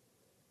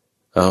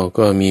เอา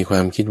ก็มีคว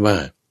ามคิดว่า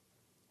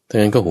ถ้า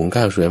งั้นก็หุง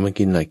ข้าวสวยมา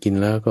กินหน่อยกิน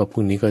แล้วก็พ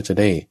รุ่งนี้ก็จะ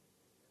ได้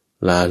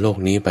ลาโลก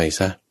นี้ไป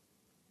ซะ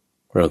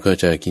เราก็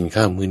จะกิน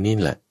ข้าวมื้อนี้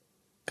แหละ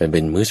กันเป็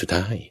นมื้อสุด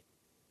ท้าย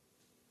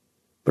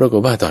ปราก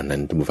ฏว่าตอนนั้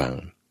นท่านผู้ฟัง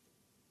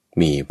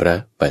มีพระ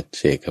ปัจเ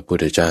จกพุท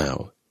ธเจ้า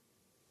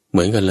เห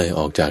มือนกันเลยอ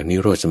อกจากนิ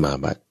โรธสมา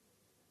บัติ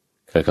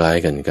คล้าย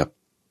ๆกันกับ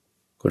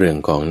เรื่อง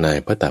ของนาย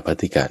พระตาป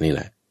ฏิกะนี่แห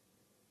ละ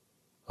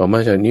ออกมา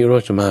จากนิโร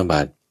ธสมา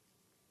บัติ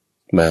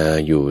มา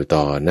อยู่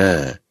ต่อหน้า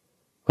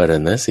พร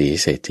ณสี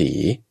เศรษฐี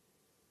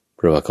เพ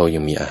ราะว่าเขายั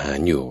งมีอาหาร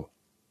อยู่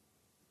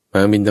ม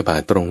าบิณฑบา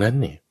ตตรงนั้น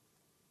เนี่ย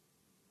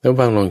แล้ว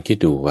ฟังลองคิด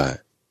ดูว่า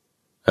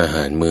อาห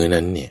ารมื้อ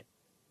นั้นเนี่ย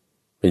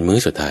เป็นมื้อ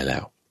สุดท้ายแล้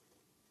ว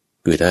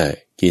คือถ้า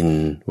กิน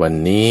วัน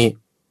นี้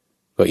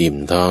ก็อิ่ม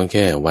ท้องแ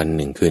ค่วันห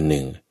นึ่งคืนห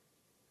นึ่ง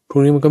พรุ่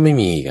งนี้มันก็ไม่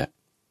มีอีกอะ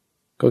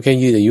ก็แค่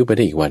ยืดอายุไปไ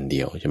ด้อีกวันเดี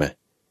ยวใช่ไหม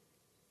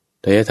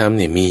แต่ธรรมเ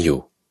นี่ยมีอยู่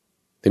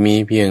แต่มี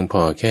เพียงพ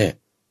อแค่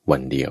วั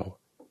นเดียว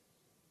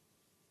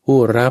ผู้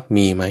รับ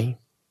มีไหม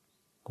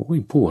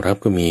ผู้รับ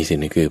ก็มีสิ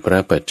นี่คือพระ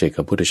ปัจเจก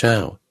พุทธเจ้า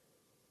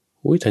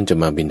ท่านจะ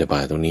มาบิณฑบา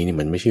ตตรงนี้นี่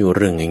มันไม่ใช่เ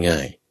รื่องง่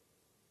าย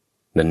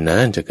ๆนา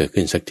นๆจะเกิด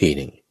ขึ้นสักทีห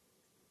นึ่ง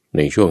ใ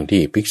นช่วง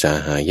ที่ภิกษา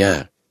หายา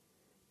ก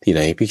ที่ไห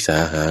นภิกษา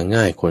หา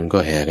ง่ายคนก็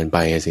แห่กันไป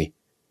สิ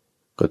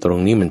ก็ตรง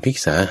นี้มันภิก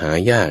ษาหา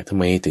ยากทำ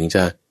ไมถึงจ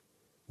ะ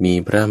มี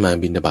พระมา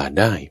บิณฑบาต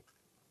ได้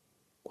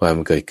ความ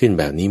เกิดขึ้น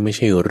แบบนี้ไม่ใ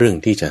ช่เรื่อง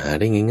ที่จะหา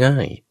ได้ง่า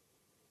ย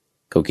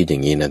ๆเขาคิดอย่า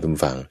งนี้นะทุก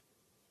ฝั่ง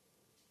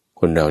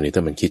คนเราเนี่ยถ้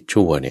ามันคิด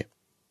ชั่วเนี่ย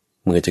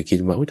เมื่อจะคิด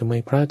ว่าทำไม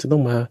พระจะต้อ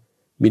งมา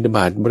บิณฑบ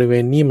าตบริเว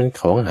ณนี้มัน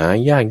ของหา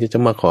ยากจะ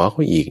มาขอเข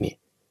าอีกนี่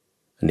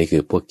อันนี้คื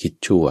อพวกคิด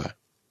ชั่ว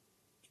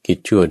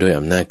ด้วย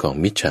อำนาจของ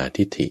มิจฉา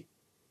ทิฏฐิ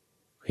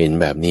เห็น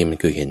แบบนี้มัน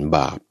คือเห็นบ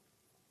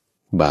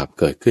าป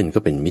เกิดขึ้นก็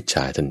เป็นมิจฉ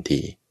าทัน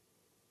ที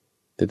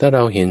แต่ถ้าเร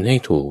าเห็นให้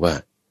ถูกว่า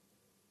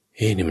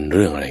นี่มันเ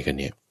รื่องอะไรกัน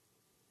เนี่ย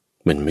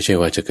มันไม่ใช่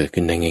ว่าจะเกิด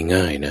ขึ้นได้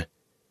ง่ายๆนะ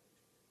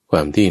คว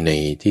ามที่ใน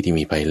ที่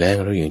มีภัยแล้ง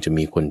แล้วยังจะ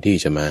มีคนที่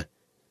จะมา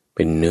เ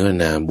ป็นเนื้อ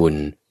นาบุญ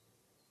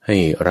ให้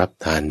รับ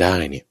ทานได้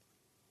เนี่ย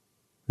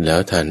แล้ว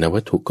ทาน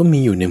วัตถุก็มี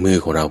อยู่ในมือ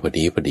ของเราพอ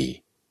ดี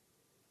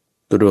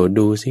ตรวจ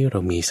ดูซิเรา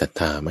มีศรัท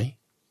ธาไหม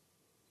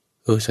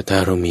ศรัทธา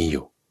เรามีอ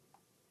ยู่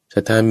ศ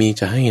รัทธามี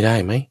จะให้ได้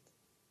ไหม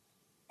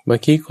เมื่อ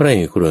กี้ใคร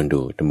ครวญ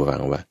ดูตั้งฟั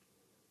งว่า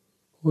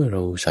เร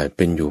าสายเ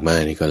ป็นอยู่มา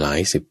นี่ก็หลาย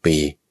10 ปี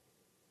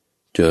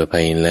เจอภั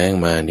ยแล้ง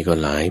มานี่ก็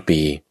หลายปี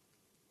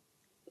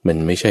มัน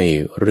ไม่ใช่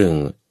เรื่อง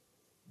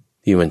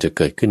ที่มันจะเ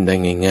กิดขึ้นได้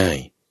ง่าย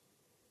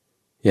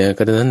ๆอย่าก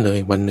ระนั้นเลย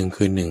วันหนึ่ง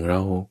คืนหนึ่งเร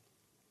า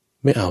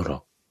ไม่เอาหรอ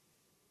ก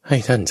ให้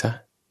ท่านซะ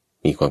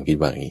มีความคิด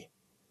แบบนี้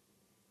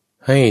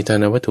ให้ทา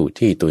นวัตถุ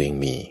ที่ตัวเอง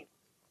มี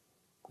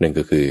นั่น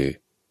ก็คือ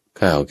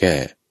ข้าวแค่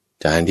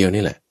จานเดียว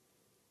นี่แหละ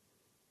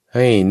ใ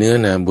ห้เนื้อ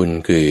นาบุญ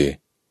คือ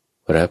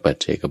พระปัจ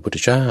เจกพุทธ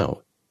เจ้า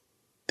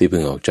ที่เพิ่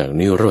งออกจาก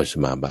นิโรธส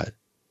มาบัติ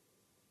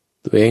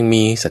ตัวเอง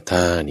มีศรัทธ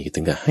านี่ถึ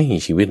งกับให้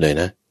ชีวิตเลย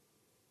นะ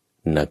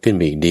หนักขึ้นไ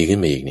ปอีกดีขึ้น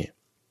ไปอีกเนี่ย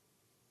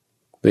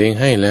ตัวเอง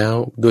ให้แล้ว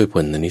ด้วยผ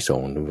ลอานิส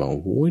งส์บอก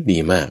ดี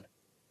มาก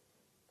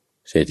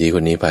เศรษฐีค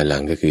นนี้ภายหลั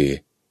งก็คือ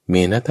เม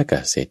นัตตกะ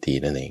เศรษฐี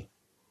นั่นเอง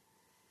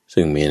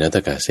ซึ่งเมนัตต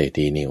กะเศรษ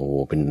ฐีนี่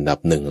เป็นอันดับ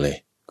หนึ่งเลย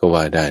ก็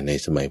ว่าได้ใน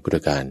สมัยพุทธ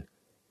กาล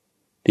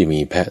ที่มี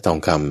แพะทอง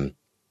ค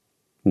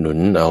ำหนุน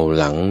เอา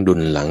หลังดุ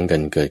ลหลังกั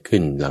นเกิดขึ้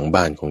นหลัง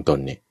บ้านของตน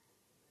เนี่ย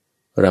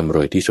ร่ำร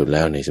วยที่สุดแ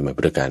ล้วในสมัย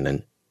พุทธกาลนั้น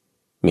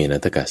เมนั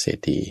ตตกะเศรษ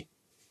ฐี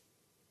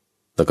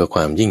แล้วก็คว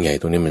ามยิ่งใหญ่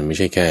ตรงนี้มันไม่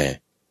ใช่แค่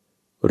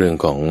เรื่อง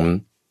ของ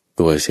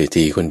ตัวเศรษ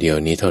ฐีคนเดียว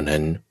นี้เท่านั้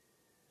น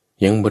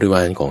ยังบริว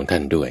ารของท่า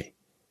นด้วย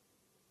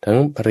ทั้ง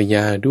ภรรย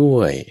าด้ว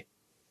ย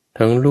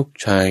ทั้งลูก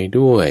ชาย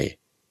ด้วย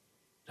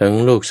ทั้ง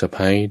ลูกสะใ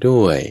ภ้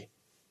ด้วย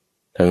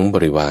ทั้งบ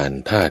ริวาร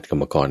ทาสกร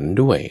รมกร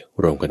ด้วย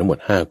รวมกันทั้งหมด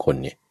5 คน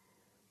เนี่ย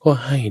ก็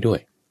ให้ด้วย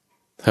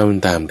ท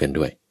ำตามกัน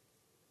ด้วย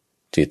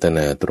เจตน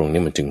าตรง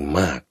นี้มันจึง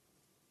มาก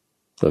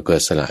แล้วก็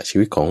สละชี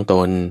วิตของต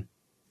น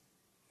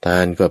ทา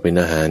นก็เป็น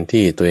อาหาร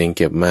ที่ตัวเอง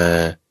เก็บมา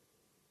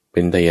เป็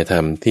นไตรธร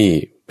รมที่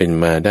เป็น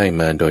มาได้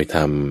มาโดยธ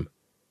รรม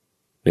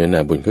เนื้อน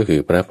าบุญก็คือ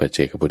พระปัจเจ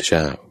กพุทธเ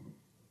จ้า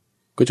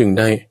ก็จึง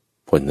ได้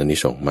ผลอานิ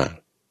สงส์มาก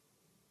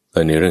แล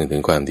ะในเรื่องถึ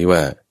งความที่ว่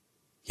า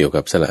เกี่ยว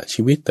กับสละ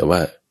ชีวิตแต่ว่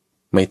า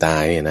ไม่ตา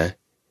ยนะ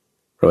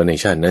เพราะใน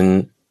ชาตินั้น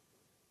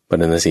ป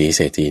ณสีเศ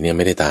รษฐีเนี่ยไ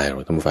ม่ได้ตายหรอ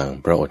กท่านผู้ฟัง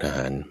เพราะอดอาห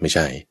ารไม่ใ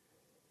ช่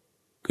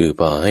คือ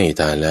พอให้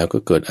ทานแล้วก็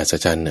เกิดอัศ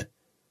จรรย์น่ะ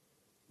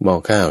หม้อ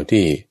ข้าว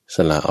ที่ส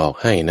ละออก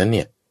ให้นั้นเ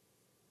นี่ย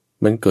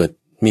มันเกิด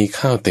มี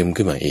ข้าวเต็ม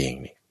ขึ้นมาเอง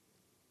นี่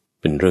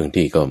เป็นเรื่อง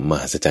ที่ก็ม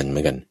หัศจรรย์เหมื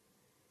อนกัน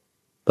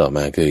ต่อม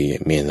าคือ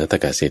เมนัตต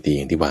กะเศรษฐีอ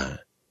ย่างที่ว่า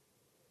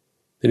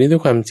ทีนี้ด้ว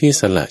ยความที่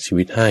สละชี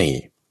วิตให้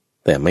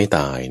แต่ไม่ต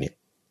ายเนี่ย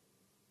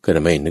ก็ท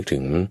ำให้นึกถึ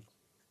ง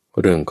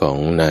เรื่องของ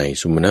นาย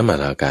สุมาณมา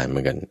ลาการเหมื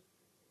อนกัน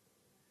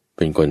เ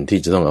ป็นคนที่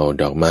จะต้องเอา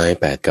ดอกไม้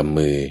8 กำ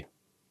มือ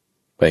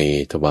ไป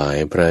ถวาย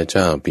พระเ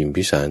จ้าพิม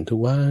พิสารทุก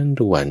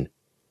วัน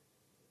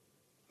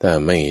ถ้า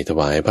ไม่ถ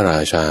วายพระรา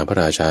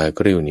ชาก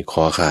ริ้วนี่ค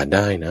อขาดไ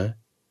ด้นะ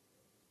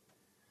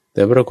แ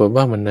ต่ปรากฏ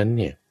ว่าวันนั้น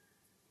เนี่ย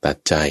ตัด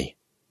ใจ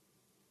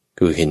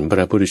คือเห็นพร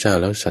ะพุทธเจ้า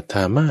แล้วศรัทธ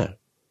ามาก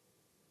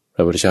พร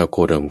ะพุทธเจ้าโค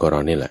ดมก็ร้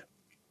อนนี่แหละ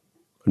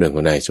เรื่องข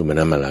องนายสุมาณ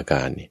มาลาก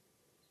ารนี่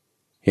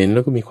เห็นแล้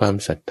วก็มีความ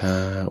ศรัทธา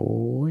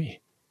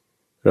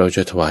เราจ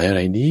ะถวายอะไ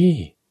รดี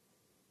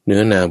เนื้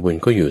อนาบุญ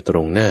ก็อยู่ตร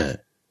งหน้า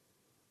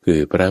คือ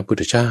พระพุท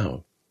ธเจ้า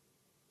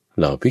เ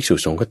หล่าภิกษุ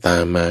สงฆ์ก็ตา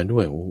มมาด้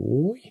วย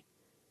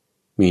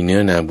มีเนื้อ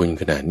นาบุญ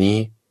ขนาดนี้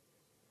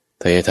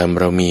ไตรธรรม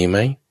เรามีไหม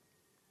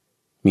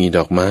มีด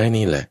อกไม้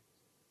นี่แหละ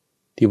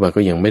ที่ว่า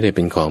ก็ยังไม่ได้เ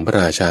ป็นของพระ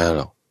ราชาห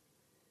รอก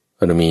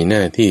เรามีหน้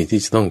าที่ที่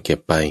จะต้องเก็บ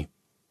ไป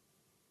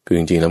คือ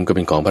จริงๆแล้วมันก็เ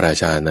ป็นของพระรา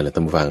ชานั่นแหละท่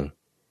านผู้ฟัง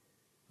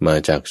มา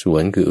จากสว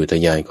นคืออุท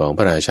ยานของพ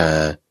ระราชา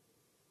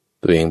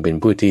ตัวเองเป็น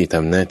ผู้ที่ท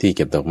ำหน้าที่เ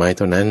ก็บดอกไม้เ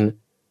ท่านั้น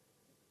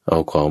เอ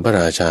าของพระ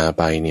ราชา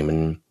ไปนี่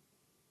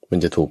มัน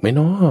จะถูกไหม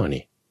น้อ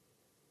นี่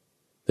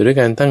แต่ด้วย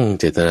การตั้ง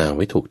เจตนาไ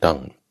ว้ถูกต้อง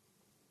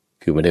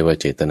คือไม่ได้ว่า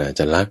เจตนาจ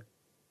ะลัก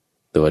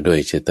แต่ว่าโดย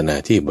เจตนา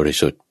ที่บริ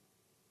สุทธิ์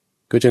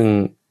ก็จึง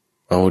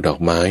เอาดอก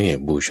ไม้เนี่ย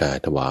บูชา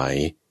ถวาย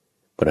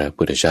พระ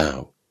พุทธเจ้า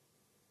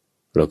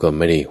แล้วก็ไ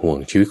ม่ได้ห่วง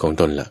ชีวิตของ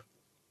ตนละ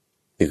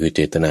นี่คือเ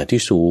จตนาที่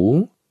สูง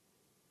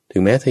ถึ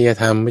งแม้ทาย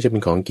ธรรมไม่จะเป็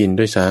นของกิน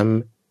ด้วยซ้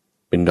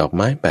ำเป็นดอกไ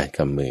ม้8 ก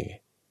ำมือ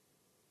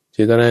เจ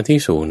ตนาที่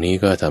สูงนี้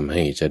ก็ทำใ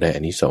ห้จะได้อ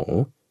านิสงส์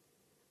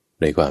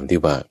ในความที่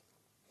ว่า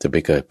จะไป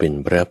เกิดเป็น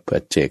พระปั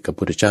จเจก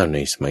พุทธเจ้าใน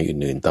สมัย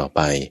อื่นๆต่อไ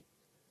ป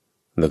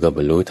แล้วก็บ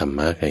รรลุธรรม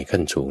ะในขั้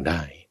นสูงไ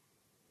ด้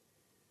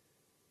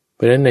เพ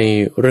ราะฉะนั้นใน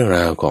เรื่องร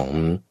าวของ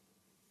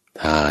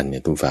ทานเนี่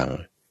ยทุกฝั่ง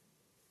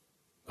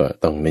ก็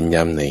ต้องเน้น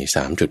ย้ำใน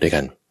3 จุดด้วย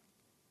กัน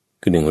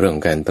คือ1เรื่องข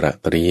องการตระ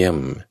เตรียม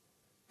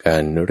กา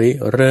รริ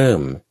เริ่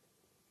ม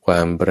คว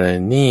ามประ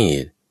ณี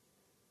ต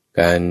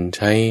การใ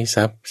ช้ท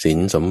รัพย์สิน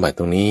สมบัติ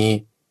ตรงนี้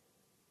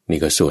นี่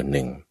ก็ส่วนห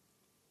นึ่ง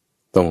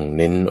ต้องเ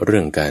น้นเรื่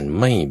องการ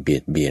ไม่เบีย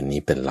ดเบียน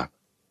นี้เป็นหลัก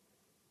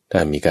ถ้า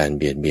มีการเ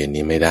บียดเบียน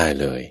นี้ไม่ได้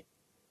เลย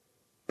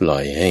ปล่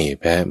อยให้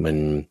แพะมัน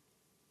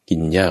กิ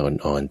นหญ้า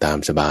อ่อนๆตาม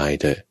สบาย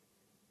เถอะ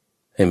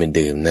ให้มัน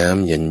ดื่มน้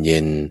ำเย็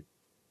น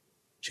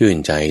ๆชื่น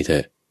ใจเถ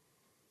อะ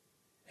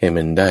ให้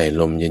มันได้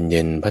ลมเ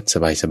ย็นๆพัด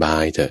สบา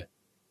ยๆเถอะ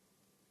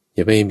อ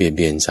ย่าไปเบียดเ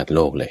บียนสัตว์โล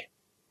กเลย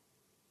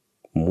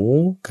หมู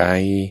ไก่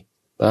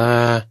ปลา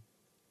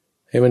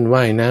ให้มัน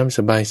ว่ายน้ำส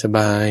บ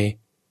าย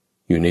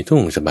ๆอยู่ในทุ่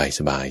งส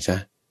บายๆซะ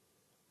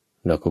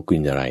เราก็กิ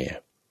นอะไร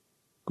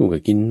กูก็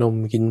กินนม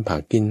กินผั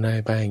กกินอะไร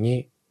ไปอย่าง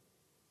นี้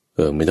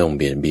ไม่ต้องเ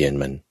บียดเบียน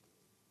มัน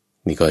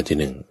นี่ข้อที่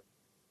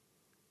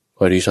1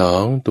ข้อที่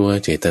2ตัว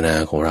เจตนา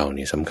ของเราเ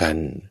นี่ยสำคัญ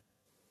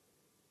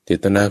เจ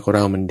ตนาของเร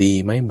ามันดี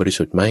ไหมบริ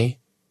สุทธิ์ไหม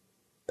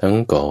ทั้ง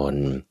ก่อน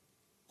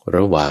ร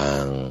ะหว่า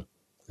ง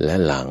และ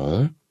หลัง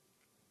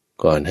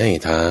ก่อนให้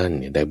ทาน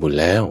เนี่ยได้บุญ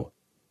แล้ว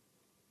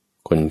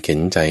คนเข็น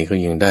ใจก็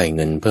ยังได้เ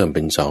งินเพิ่มเ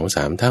ป็น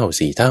2-3 เท่า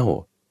4 เท่า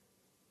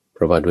เพ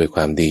ราะว่าด้วยคว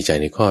ามดีใจ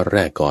ในข้อแร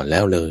กก่อนแล้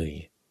วเลย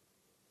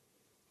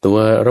ตัว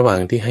ระหว่า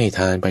งที่ให้ท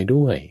านไป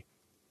ด้วย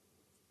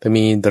ถ้า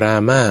มีดรา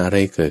ม่าอะไร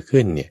เกิด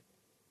ขึ้นเนี่ย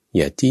อ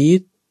ย่าจี๊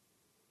ด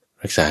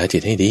รักษาจิ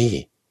ตให้ดี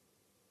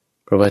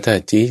เพราะว่าถ้า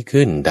จี๊ด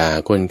ขึ้นด่า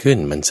คนขึ้น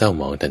มันเศร้าห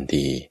มองทัน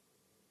ที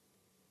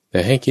แต่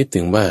ให้คิด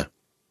ถึงว่า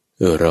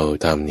เรา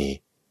ทำนี่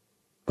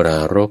ปรา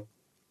รภ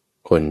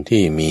คน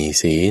ที่มี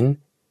ศีล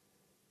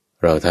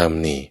เราท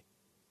ำนี่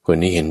คน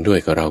นี้เห็นด้วย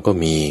กับเราก็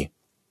มี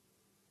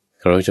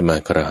เราจะมา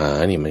กระหา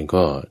นี่มัน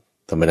ก็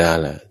ธรรมดา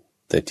แหละ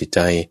แต่จิตใจ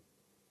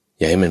อ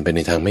ย่าให้มันเป็นใ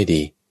นทางไม่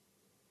ดี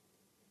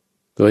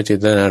ตัวเจ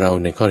ตนาเรา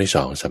ในข้อที่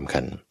2สำคั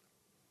ญ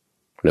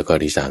แล้วก็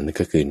ที่3นั่น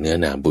ก็คือเนื้อ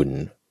นาบุญ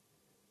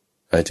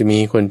อาจจะมี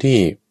คนที่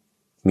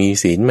มี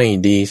ศีลไม่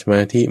ดีสม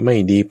าธิไม่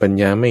ดีปัญ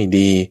ญาไม่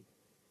ดี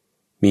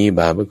มีบ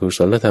าปอกุศ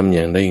ลธรรมอ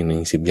ย่างใดอย่างหนึ่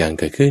ง10 อย่าง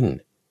เกิดขึ้น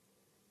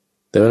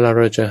แต่เวลาเ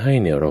ราจะให้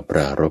เนี่ยเราปร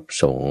ารภ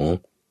สงฆ์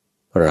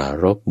ปรา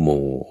รภห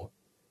มู่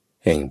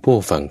แห่งผู้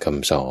ฟังค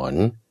ำสอน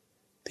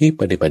ที่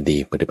ปฏิบัติดี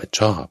ปฏิบัติ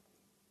ชอบ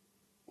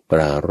ปร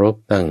ารภ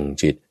ตั้ง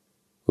จิต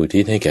อุทิ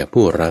ศให้แก่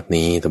ผู้รับ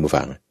นี้ท่านผู้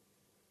ฟัง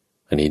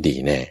อันนี้ดี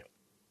แน่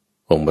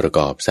องค์ประก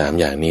อบ3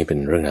อย่างนี้เป็น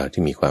เรื่องราว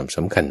ที่มีความส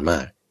ำคัญม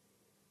าก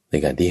ใน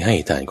การที่ให้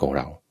ทานของเ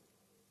รา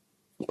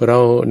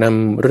น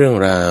ำเรื่อง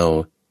ราว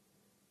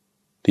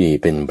ที่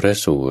เป็นพระ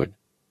สูตร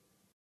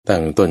ตั้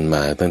งต้นม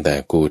าตั้งแต่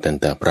กูตัน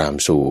ตพราม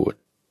สูตร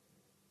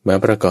มา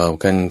ประกอบ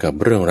กันกับ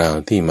เรื่องราว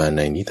ที่มาใ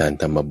นนิทาน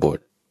ธรรมบท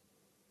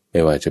ไ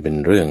ม่ว่าจะเป็น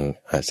เรื่อง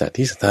อาสา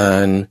ทิสถา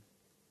น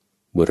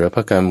บุรพ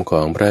กรรมข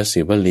องพระ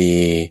ศิวลี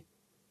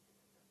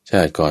ช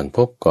าติก่อนพ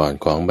บก่อน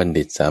ของบัณ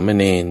ฑิตสาม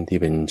เณรที่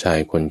เป็นชาย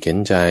คนเข็น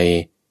ใจ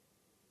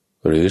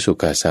หรือสุ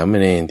กสาม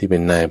เณรที่เป็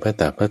นนายพระ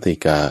ตาพระติ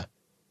กา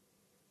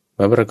ม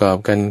าประกอบ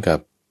กันกับ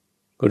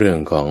เรื่อง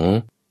ของ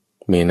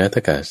เมนัตถ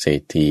กเศร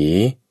ษฐี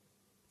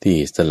ที่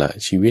สละ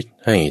ชีวิต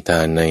ให้ทา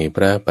นในพ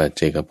ระปัจเ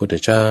จกพุทธ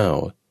เจ้า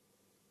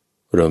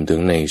รวมถึง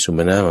ในสุม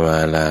าณมา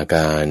ลาก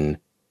าร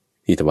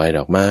ที่ถวายด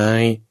อกไม้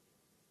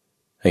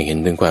ให้เห็น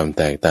ถึงความ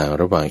แตกต่าง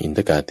ระหว่างอินท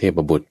กาเทพ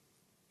บุตร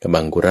กับ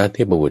บังกุรเท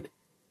พบุตร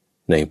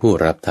ในผู้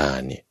รับทาน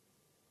เนี่ย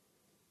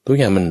ทุก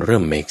อย่างมันเริ่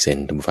ม make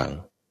sense ทุกฝัง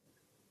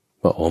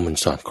ว่ามัน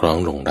สอดคล้อง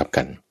ลงรับ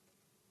กัน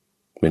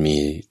มันมี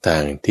ทา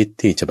งทิศ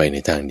ที่จะไปใน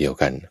ทางเดียว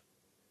กัน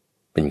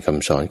เป็นค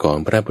ำสอนของ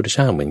พระพุทธเ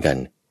จ้าเหมือนกัน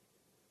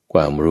คว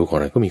ามรู้ของ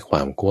เราก็มีคว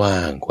ามกว้า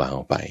งกว่าอ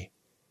อกไป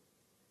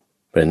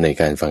เพราะใน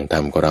การฟังธรร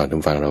มของเรา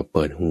ฟังเราเ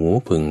ปิดหู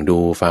พึงดู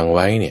ฟังไ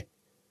ว้เนี่ย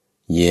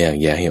แยก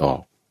แยะให้ออ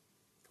ก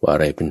ว่าอะ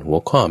ไรเป็นหัว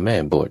ข้อแม่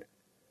บท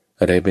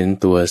อะไรเป็น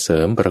ตัวเสริ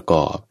มประก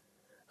อบ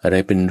อะไร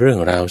เป็นเรื่อง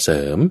ราวเส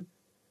ริม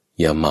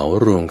อย่าเหมา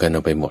รวมกันเอ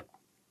าไปหมด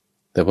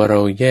แต่ว่าเรา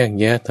แยก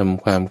แยะท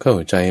ำความเข้า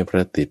ใจปร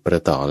ะติดปร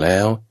ะต่อแล้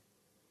ว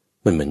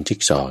มันเหมือนจิ๊ก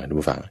ซอว์นะ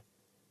ผู้ฟัง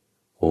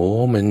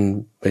มัน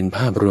เป็นภ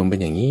าพรวมเป็น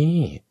อย่างนี้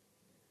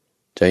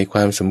ใจคว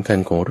ามสำคัญ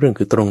ของเรื่อง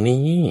คือตรง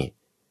นี้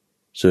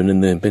ส่วน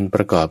อื่นๆเป็นป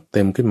ระกอบเ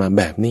ต็มขึ้นมา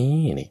แบบนี้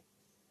นี่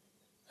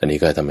อันนี้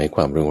ก็ทำให้ค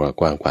วามรู้เรา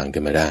กว้างขวาง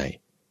ขึ้นมาได้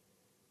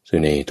ซึ่ง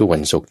ในทุกวั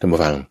นศุกร์ท่านผู้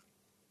ฟัง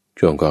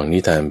ช่วงของนิ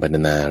ทานบรรณ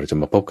นาเราจะ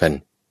มาพบกัน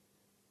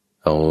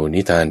เอา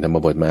นิทานธรรม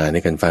บทมาอ่านใ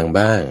ห้กันฟัง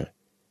บ้าง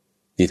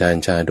นิทาน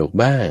ชาดก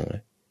บ้าง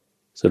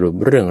สรุป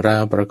เรื่องรา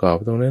วประกอบ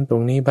ตรงนั้นตร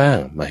งนี้บ้าง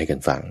มาให้กัน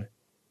ฟัง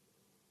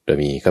โดย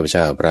มีข้าพเ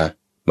จ้าพระ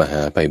มห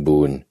าไพบู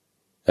ลย์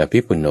อภิ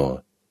ปุณโญ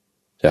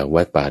จาก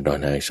วัดป่าดอน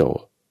ไฮโซ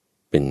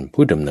เป็น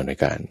ผู้ดำเนินรา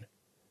ยการ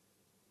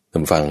ท่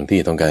านฟังที่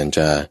ต้องการจ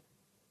ะ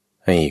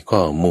ให้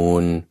ข้อมู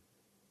ล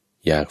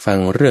อยากฟัง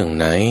เรื่อง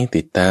ไหน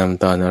ติดตาม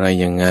ตอนอะไร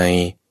ยังไง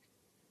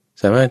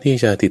สามารถที่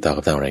จะติดต่อ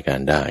กับทางรายการ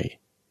ได้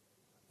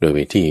โดยไป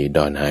ที่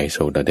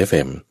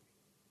donhaisok.fm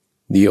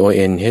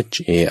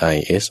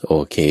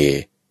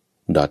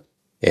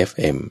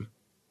donhaisok.fm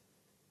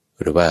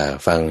หรือว่า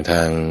ฟังท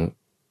าง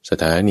ส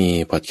ถานี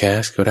พอดแคส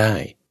ต์ก็ได้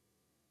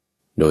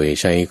โดย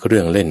ใช้เครื่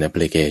องเล่นแอปพ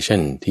ลิเคชั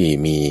นที่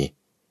มี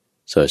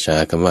เสิร์ชหา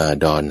คำว่า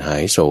ดอนหา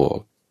ยโศก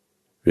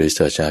หรือเ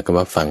สิร์ชหาคำ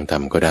ว่าฟังธร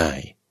รมก็ได้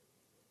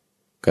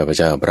ข้าพเ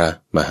จ้าพระ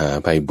มหา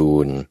ไพบู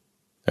ลย์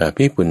อ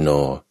ภิปุณโญ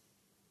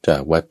จา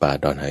กวัดป่า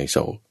ดอนหายโศ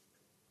ก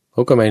พ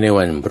บกันใหม่ใน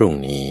วันพรุ่ง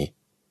นี้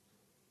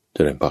เจ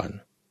ริญพร